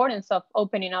importance of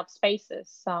opening up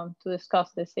spaces to discuss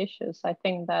these issues. I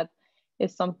think that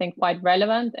is something quite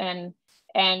relevant.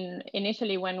 And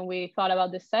initially, when we thought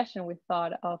about this session, we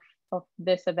thought of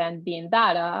this event being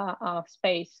that a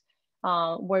space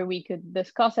where we could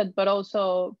discuss it, but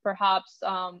also perhaps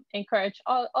encourage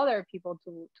other people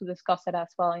to discuss it as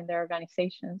well in their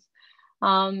organizations.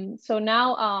 So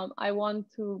now I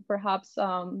want to perhaps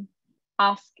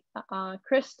ask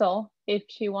Crystal if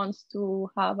she wants to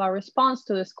have a response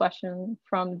to this question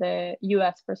from the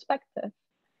US perspective.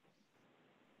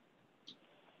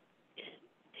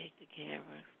 Take the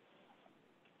camera.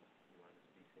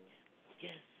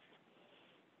 Yes.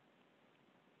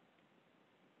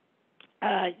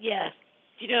 Yes.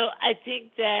 I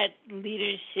think that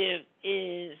leadership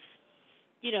is,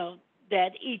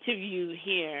 that each of you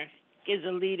here is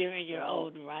a leader in your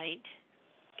own right,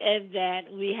 and that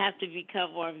we have to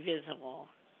become more visible.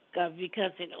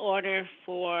 Because in order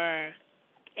for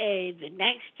the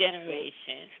next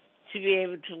generation to be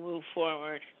able to move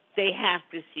forward, they have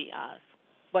to see us.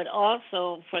 But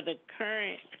also for the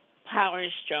current power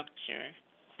structure,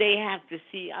 they have to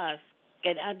see us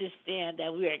and understand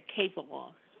that we are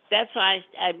capable. That's why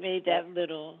I made that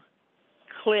little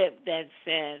clip that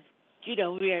says,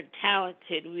 we are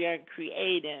talented, we are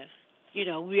creative,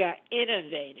 we are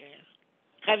innovators.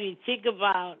 I mean, think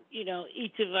about,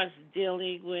 each of us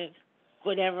dealing with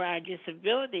whatever our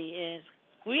disability is.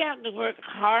 We have to work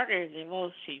harder than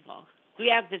most people. We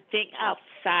have to think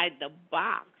outside the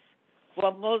box,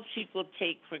 what most people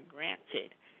take for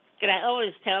granted. And I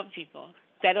always tell people,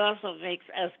 that also makes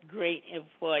us great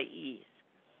employees,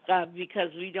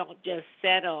 because we don't just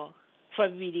settle for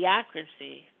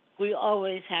mediocrity. We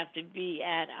always have to be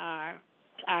at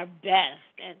our best.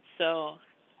 And so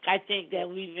I think that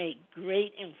we make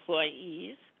great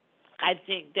employees. I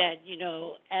think that,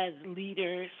 as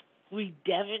leaders, we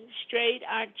demonstrate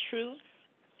our truth.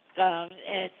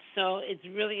 And so it's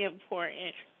really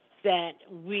important that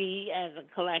we as a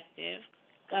collective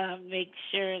make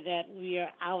sure that we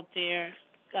are out there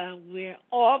where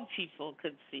all people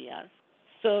can see us,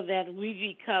 so that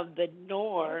we become the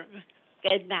norm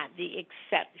and not the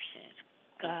exception.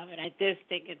 And I just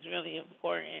think it's really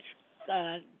important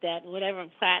that whatever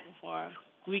platform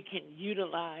we can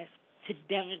utilize to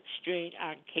demonstrate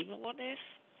our capableness,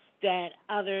 that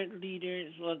other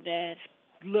leaders will then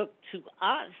look to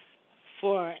us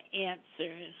for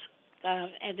answers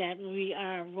and that we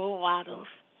are role models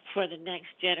for the next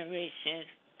generation,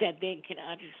 that they can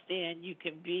understand you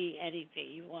can be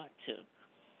anything you want to.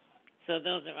 So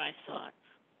those are my thoughts.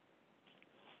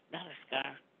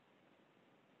 Namaskar.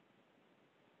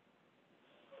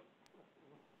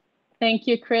 Thank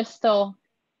you, Crystal.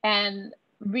 And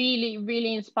really,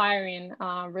 really inspiring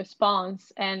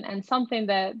response. And something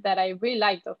that I really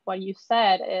liked of what you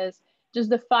said is just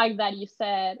the fact that you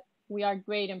said we are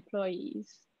great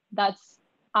employees. That's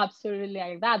absolutely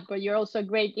like that, but you're also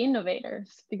great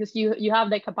innovators because you have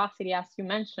the capacity, as you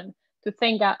mentioned, to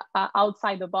think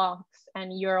outside the box,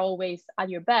 and you're always at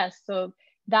your best. So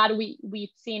that we've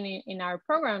seen in our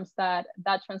programs that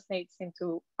translates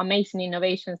into amazing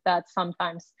innovations that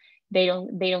sometimes they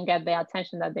don't get the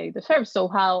attention that they deserve. So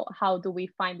how do we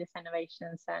find these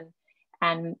innovations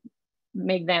and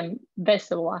make them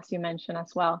visible, as you mentioned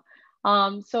as well?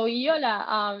 So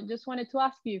Iola, just wanted to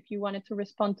ask you if you wanted to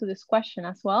respond to this question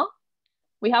as well.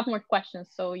 We have more questions,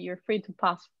 so you're free to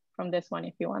pass from this one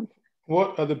if you want.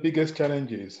 What are the biggest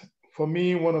challenges? For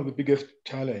me, one of the biggest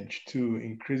challenge to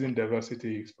increasing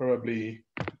diversity is probably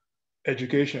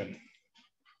education.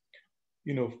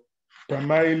 You know,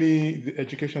 primarily the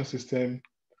education system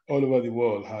all over the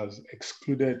world has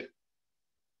excluded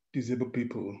disabled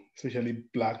people, especially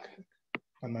Black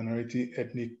and minority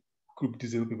ethnic group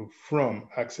disabled people, from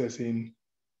accessing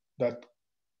that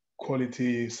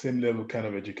quality, same level kind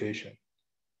of education.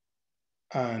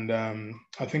 And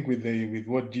I think with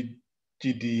what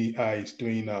GDI is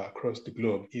doing across the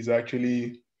globe is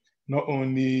actually not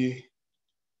only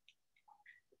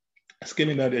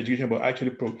scaling out the education, but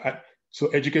actually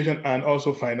so education and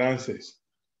also finances.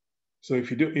 So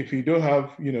if you don't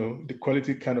have the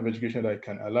quality kind of education that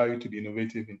can allow you to be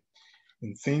innovative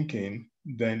in thinking,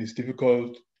 then it's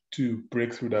difficult to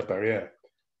break through that barrier.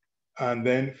 And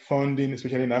then funding,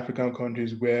 especially in African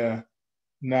countries where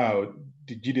now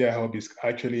the GDI Hub is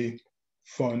actually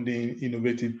funding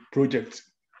innovative projects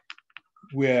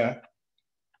where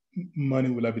money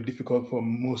will have been difficult for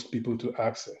most people to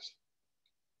access.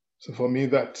 So for me,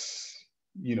 that's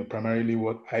primarily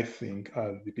what I think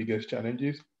are the biggest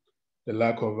challenges: the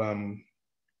lack of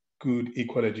good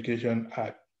equal education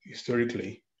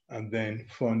historically, and then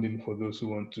funding for those who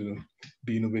want to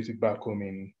be innovative back home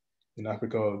in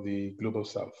Africa or the global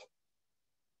South.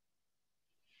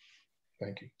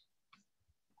 Thank you.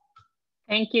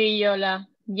 Thank you, Iola.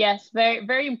 Yes, very,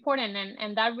 very important.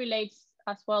 And that relates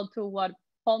as well to what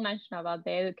Paul mentioned about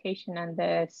the education and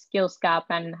the skills gap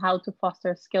and how to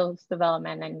foster skills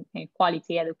development and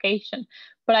quality education.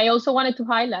 But I also wanted to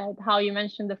highlight how you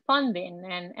mentioned the funding,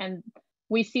 and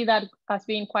we see that as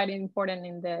being quite important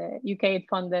in the UK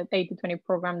funded 80-20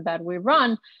 program that we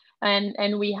run.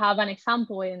 And we have an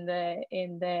example in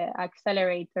the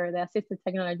accelerator, the assisted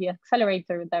technology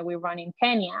accelerator that we run in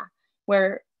Kenya,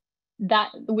 where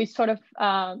that we sort of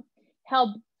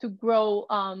help to grow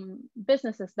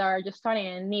businesses that are just starting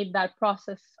and need that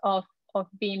process of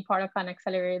being part of an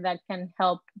accelerator that can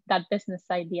help that business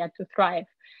idea to thrive.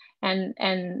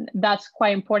 And that's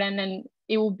quite important. And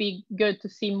it will be good to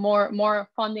see more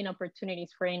funding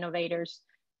opportunities for innovators,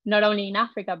 not only in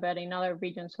Africa, but in other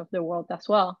regions of the world as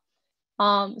well.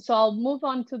 So I'll move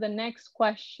on to the next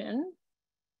question,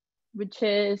 which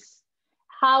is,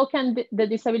 how can the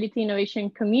disability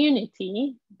innovation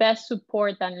community best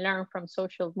support and learn from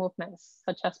social movements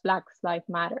such as Black Lives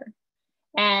Matter?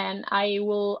 And I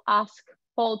will ask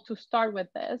Paul to start with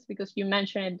this because you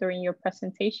mentioned it during your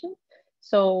presentation.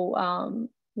 So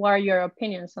what are your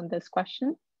opinions on this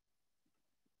question?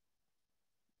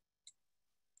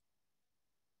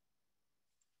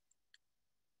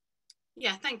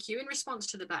 Yeah, thank you. In response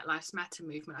to the Black Lives Matter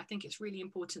movement, I think it's really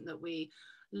important that we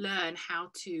learn how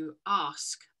to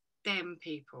ask them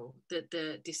people,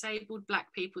 the disabled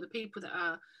Black people, the people that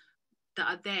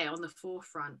are there on the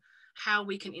forefront, how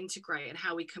we can integrate and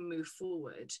how we can move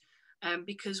forward,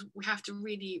 because we have to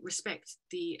really respect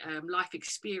the life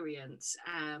experience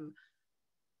and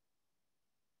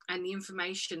the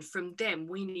information from them.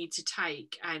 We need to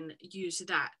take and use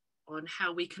that on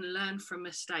how we can learn from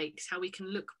mistakes, how we can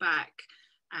look back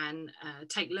and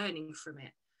take learning from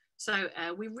it. So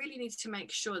we really need to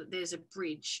make sure that there's a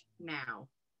bridge now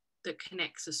that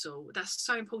connects us all. That's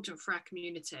so important for our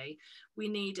community. We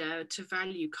need to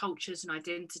value cultures and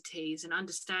identities and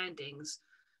understandings.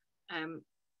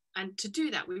 And to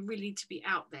do that, we really need to be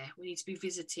out there. We need to be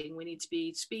visiting. We need to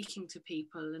be speaking to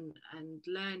people and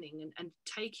learning and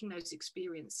taking those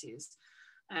experiences.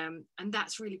 And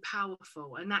that's really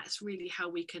powerful. And that's really how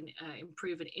we can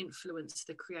improve and influence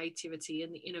the creativity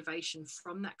and the innovation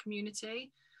from that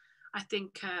community. I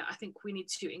think we need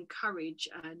to encourage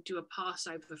and do a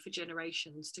Passover for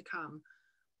generations to come.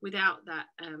 Without that,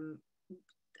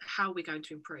 how are we going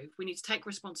to improve? We need to take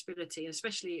responsibility,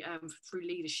 especially through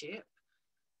leadership,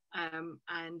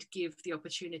 and give the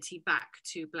opportunity back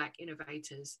to Black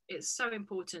innovators. It's so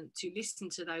important to listen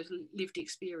to those lived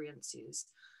experiences,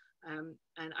 and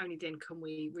only then can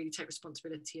we really take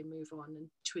responsibility and move on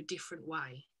to a different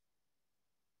way.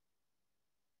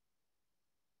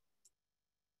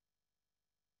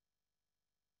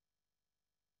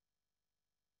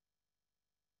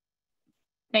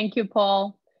 Thank you,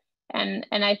 Paul. And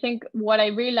I think what I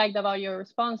really liked about your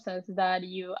responses is that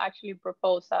you actually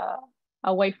propose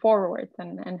a way forward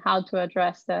and how to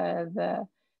address the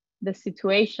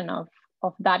situation of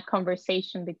that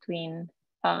conversation between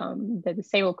the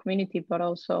disabled community, but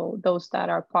also those that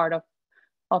are part of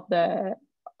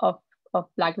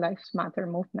Black Lives Matter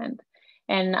movement.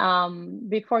 And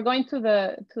before going to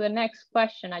the next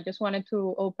question, I just wanted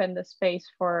to open the space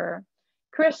for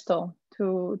Crystal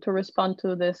to respond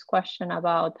to this question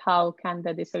about how can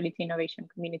the disability innovation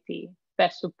community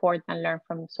best support and learn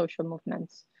from social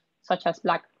movements such as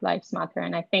Black Lives Matter.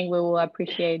 And I think we will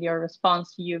appreciate your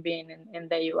response, you being in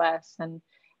the US and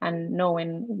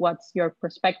knowing what's your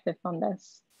perspective on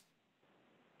this.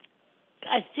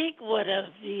 I think one of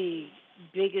the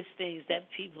biggest things that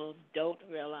people don't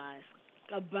realize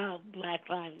about Black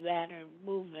Lives Matter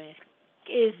movement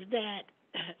is that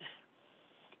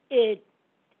it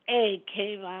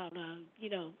came out of,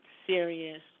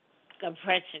 serious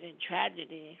oppression and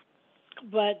tragedy,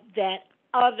 but that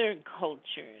other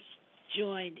cultures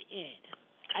joined in.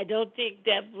 I don't think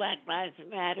that Black Lives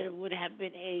Matter would have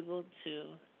been able to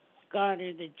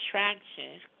garner the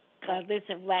traction.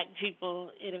 Listen, Black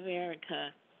people in America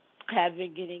have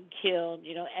been getting killed,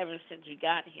 ever since we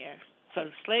got here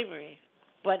from slavery.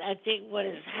 But I think what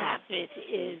has happened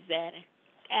is that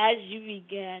as you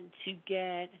began to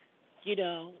get,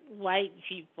 white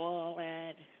people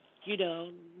and,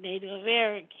 Native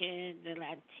Americans and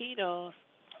Latinos,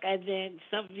 and then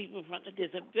some people from the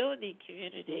disability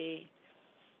community,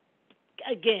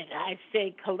 again, I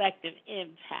say collective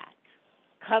impact,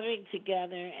 coming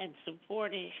together and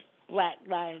supporting Black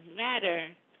Lives Matter,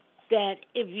 that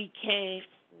it became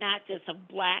not just a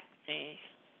Black thing,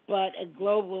 but a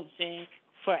global thing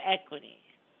for equity.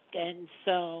 And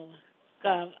so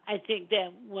I think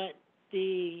that what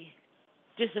the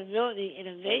disability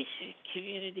innovation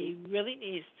community really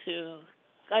needs to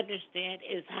understand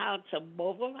is how to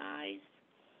mobilize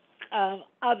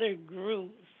other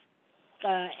groups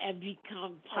and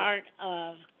become part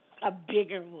of a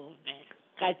bigger movement.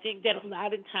 I think that a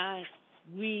lot of times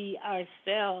we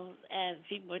ourselves as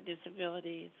people with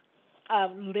disabilities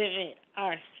limit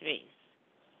our space.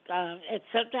 And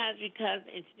sometimes because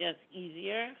it's just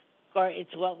easier, or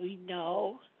it's what we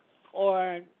know,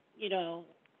 or,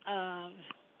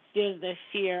 there's the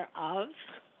fear of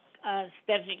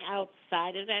stepping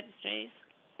outside of that space.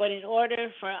 But in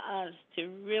order for us to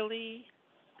really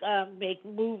make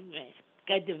movement,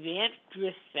 demand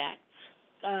respect,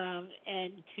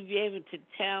 and to be able to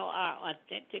tell our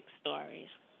authentic stories,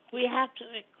 we have to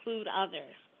include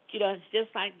others. It's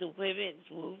just like the women's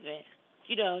movement.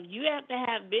 You have to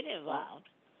have men involved,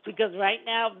 because right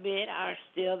now men are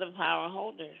still the power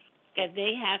holders, and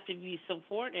they have to be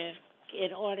supportive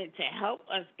in order to help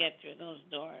us get through those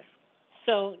doors.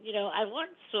 So, I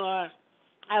once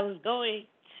I was going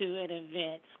to an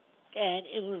event, and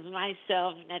it was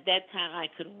myself, and at that time I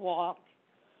could walk,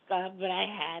 but I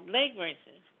had leg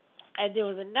braces. And there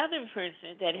was another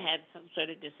person that had some sort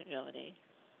of disability,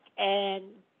 and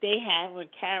they were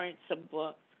carrying some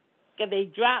books, and they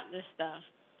dropped the stuff.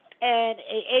 And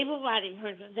an able-bodied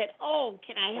person said, "Oh,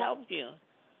 can I help you?"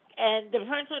 And the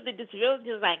person with the disability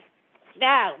was like, No,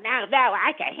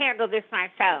 I can handle this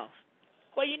myself.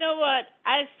 Well, you know what?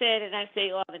 I said, and I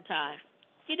say all the time,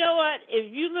 you know what?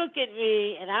 If you look at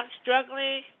me and I'm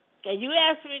struggling, and you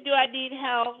ask me, do I need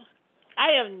help?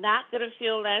 I am not going to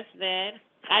feel less than.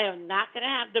 I am not going to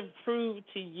have to prove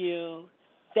to you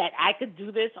that I could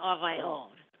do this on my own.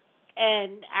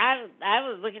 And I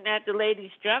was looking at the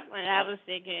lady struggling, and I was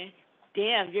thinking,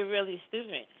 damn, you're really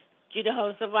stupid.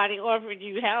 Somebody offered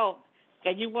you help,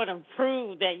 and you want to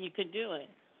prove that you could do it.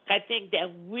 I think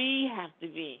that we have to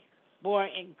be more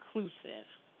inclusive.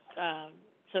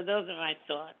 So those are my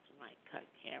thoughts. I might cut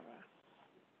camera.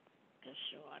 Just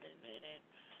short a minute.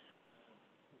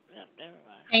 Yep, never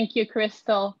mind. Thank you,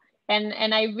 Crystal.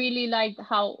 And I really liked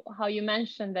how you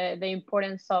mentioned the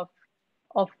importance of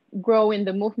growing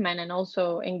the movement and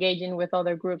also engaging with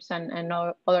other groups and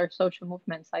other social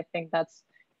movements. I think that's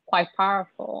quite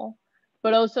powerful.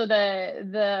 But also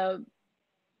the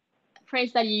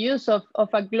phrase that you use of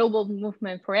a global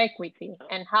movement for equity,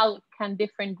 and how can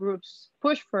different groups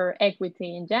push for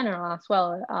equity in general as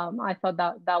well. I thought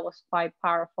that was quite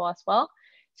powerful as well.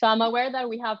 So I'm aware that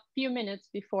we have a few minutes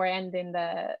before ending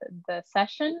the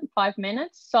session, 5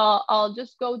 minutes. So I'll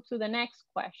just go to the next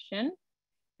question.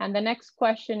 And the next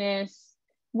question is,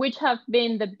 which have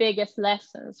been the biggest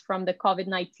lessons from the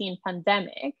COVID-19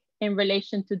 pandemic in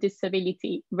relation to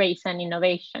disability, race, and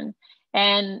innovation?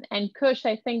 And Kush,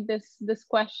 I think this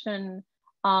question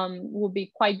will be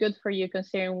quite good for you,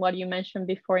 considering what you mentioned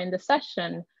before in the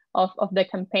session of the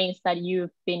campaigns that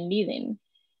you've been leading.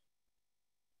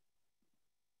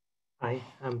 Hi,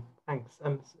 thanks.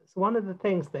 So one of the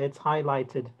things that it's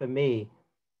highlighted for me,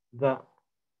 that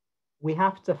we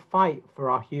have to fight for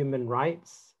our human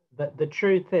rights, but the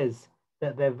truth is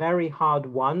that they're very hard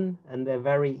won and they're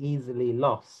very easily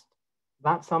lost.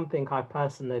 That's something I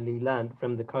personally learned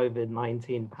from the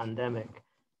COVID-19 pandemic.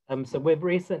 So we've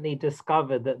recently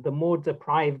discovered that the more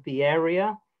deprived the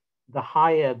area, the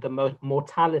higher the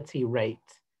mortality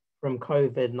rate from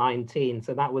COVID-19.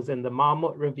 So that was in the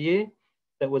Marmot review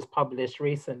that was published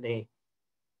recently.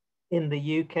 In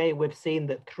the UK, we've seen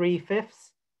that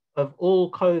 3/5 of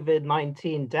all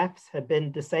COVID-19 deaths have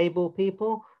been disabled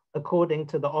people, according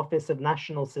to the Office of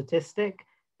National Statistics,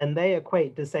 and they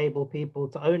equate disabled people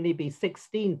to only be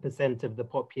 16% of the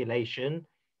population.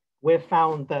 We've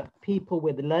found that people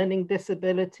with learning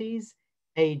disabilities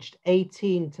aged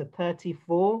 18 to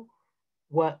 34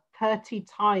 were 30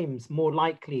 times more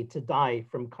likely to die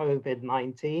from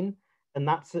COVID-19, and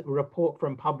that's a report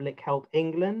from Public Health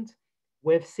England.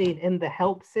 We've seen in the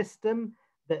health system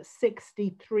that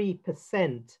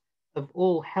 63% of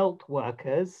all health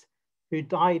workers who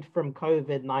died from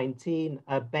COVID-19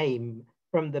 are BAME,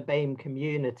 from the BAME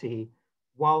community,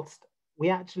 whilst we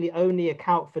actually only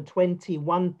account for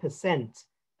 21%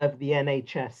 of the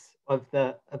NHS, of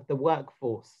the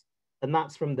workforce, and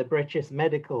that's from the British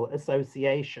Medical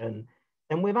Association.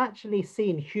 And we've actually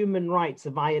seen human rights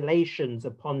violations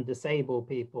upon disabled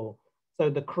people. So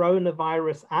the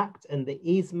Coronavirus Act and the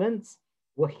easements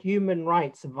were human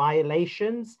rights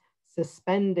violations,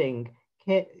 suspending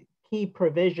key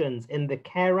provisions in the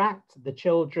Care Act, the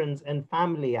Children's and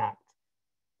Family Act.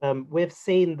 We've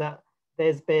seen that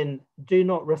there's been do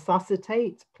not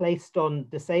resuscitate placed on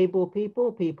disabled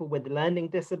people, people with learning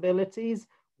disabilities,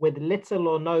 with little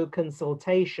or no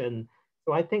consultation.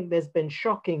 So I think there's been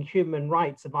shocking human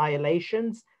rights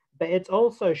violations, but it's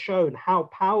also shown how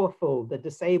powerful the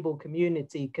disabled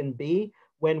community can be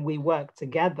when we work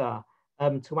together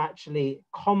to actually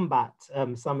combat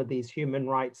some of these human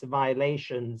rights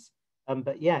violations.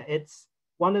 But yeah, it's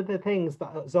one of the things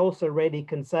that has also really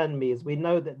concerned me is we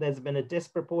know that there's been a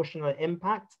disproportionate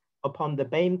impact upon the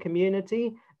BAME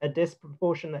community, a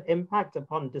disproportionate impact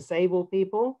upon disabled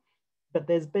people, but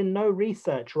there's been no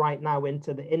research right now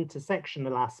into the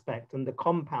intersectional aspect and the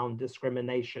compound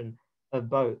discrimination of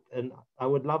both. And I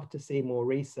would love to see more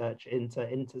research into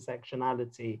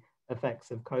intersectionality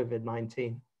effects of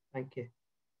COVID-19. Thank you.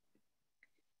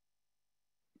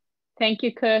 Thank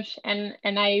you, Kush. And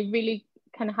I really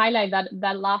can highlight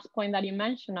that last point that you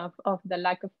mentioned of the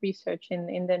lack of research in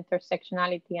the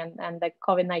intersectionality and the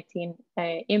COVID-19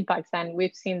 impacts. And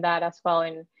we've seen that as well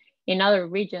in other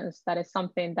regions. That is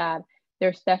something that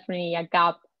there's definitely a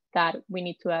gap that we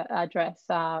need to address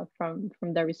from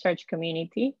the research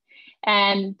community.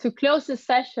 And to close the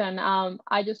session,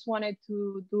 I just wanted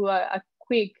to do a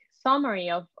quick summary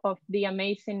of the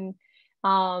amazing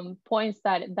points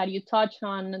that you touch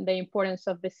on, the importance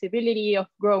of visibility, of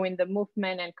growing the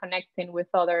movement and connecting with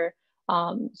other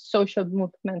social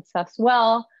movements as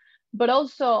well, but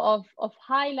also of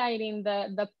highlighting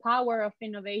the power of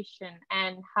innovation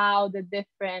and how the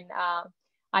different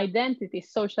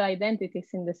identities, social identities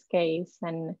in this case,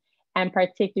 and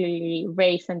particularly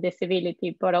race and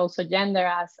disability, but also gender,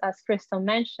 as Crystal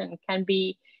mentioned, can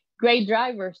be great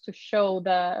drivers to show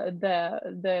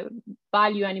the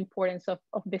value and importance of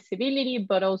visibility,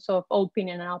 but also of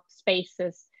opening up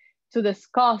spaces to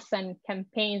discuss and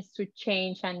campaigns to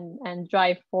change and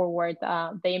drive forward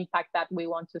the impact that we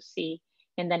want to see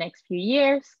in the next few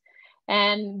years.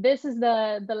 And this is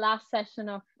the last session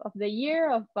of the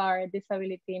year of our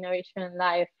Disability Innovation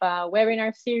Live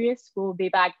webinar series. We'll be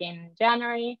back in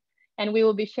January, and we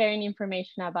will be sharing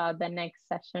information about the next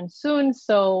session soon.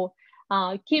 So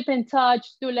keep in touch.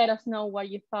 Do let us know what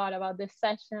you thought about this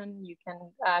session. You can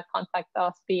contact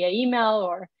us via email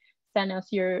or send us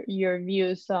your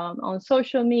views on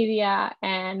social media.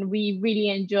 And we really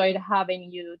enjoyed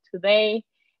having you today.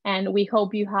 And we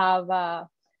hope you have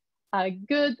a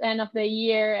good end of the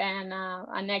year and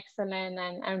an excellent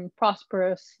and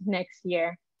prosperous next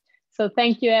year. So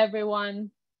thank you,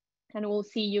 everyone, and we'll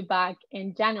see you back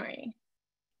in January.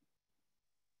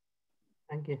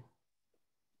 Thank you.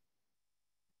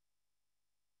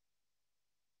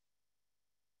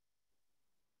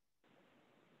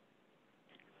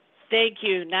 Thank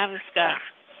you. Namaskar.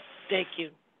 Thank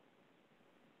you.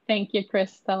 Thank you,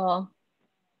 Crystal.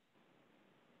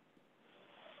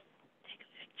 Take a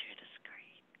picture of the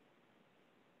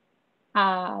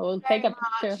screen. We'll take a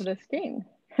picture of the screen.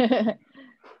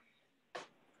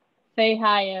 Say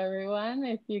hi, everyone,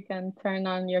 if you can turn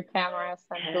on your cameras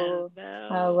and do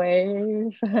a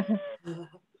wave.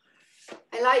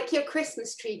 I like your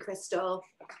Christmas tree, Crystal.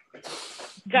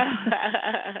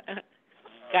 I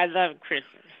love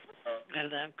Christmas. I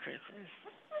love Christmas.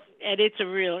 And it's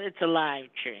a live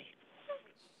tree.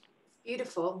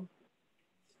 Beautiful.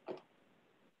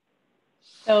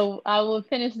 So I will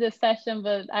finish this session,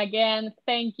 but again,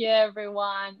 thank you,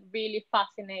 everyone. Really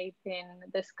fascinating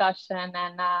discussion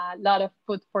and a lot of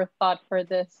food for thought for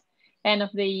this end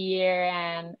of the year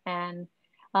and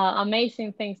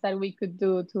amazing things that we could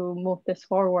do to move this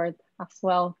forward as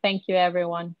well. Thank you,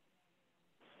 everyone.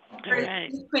 All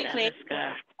right. Quickly,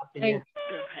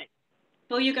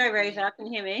 before you go, Rosa, can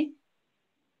you hear me?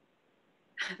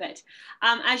 Perfect.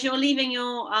 As you're leaving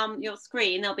your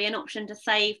screen, there'll be an option to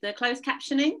save the closed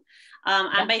captioning,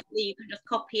 and basically you can just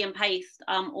copy and paste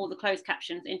all the closed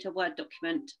captions into a Word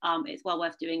document. It's well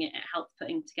worth doing it. It helps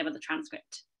putting together the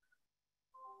transcript.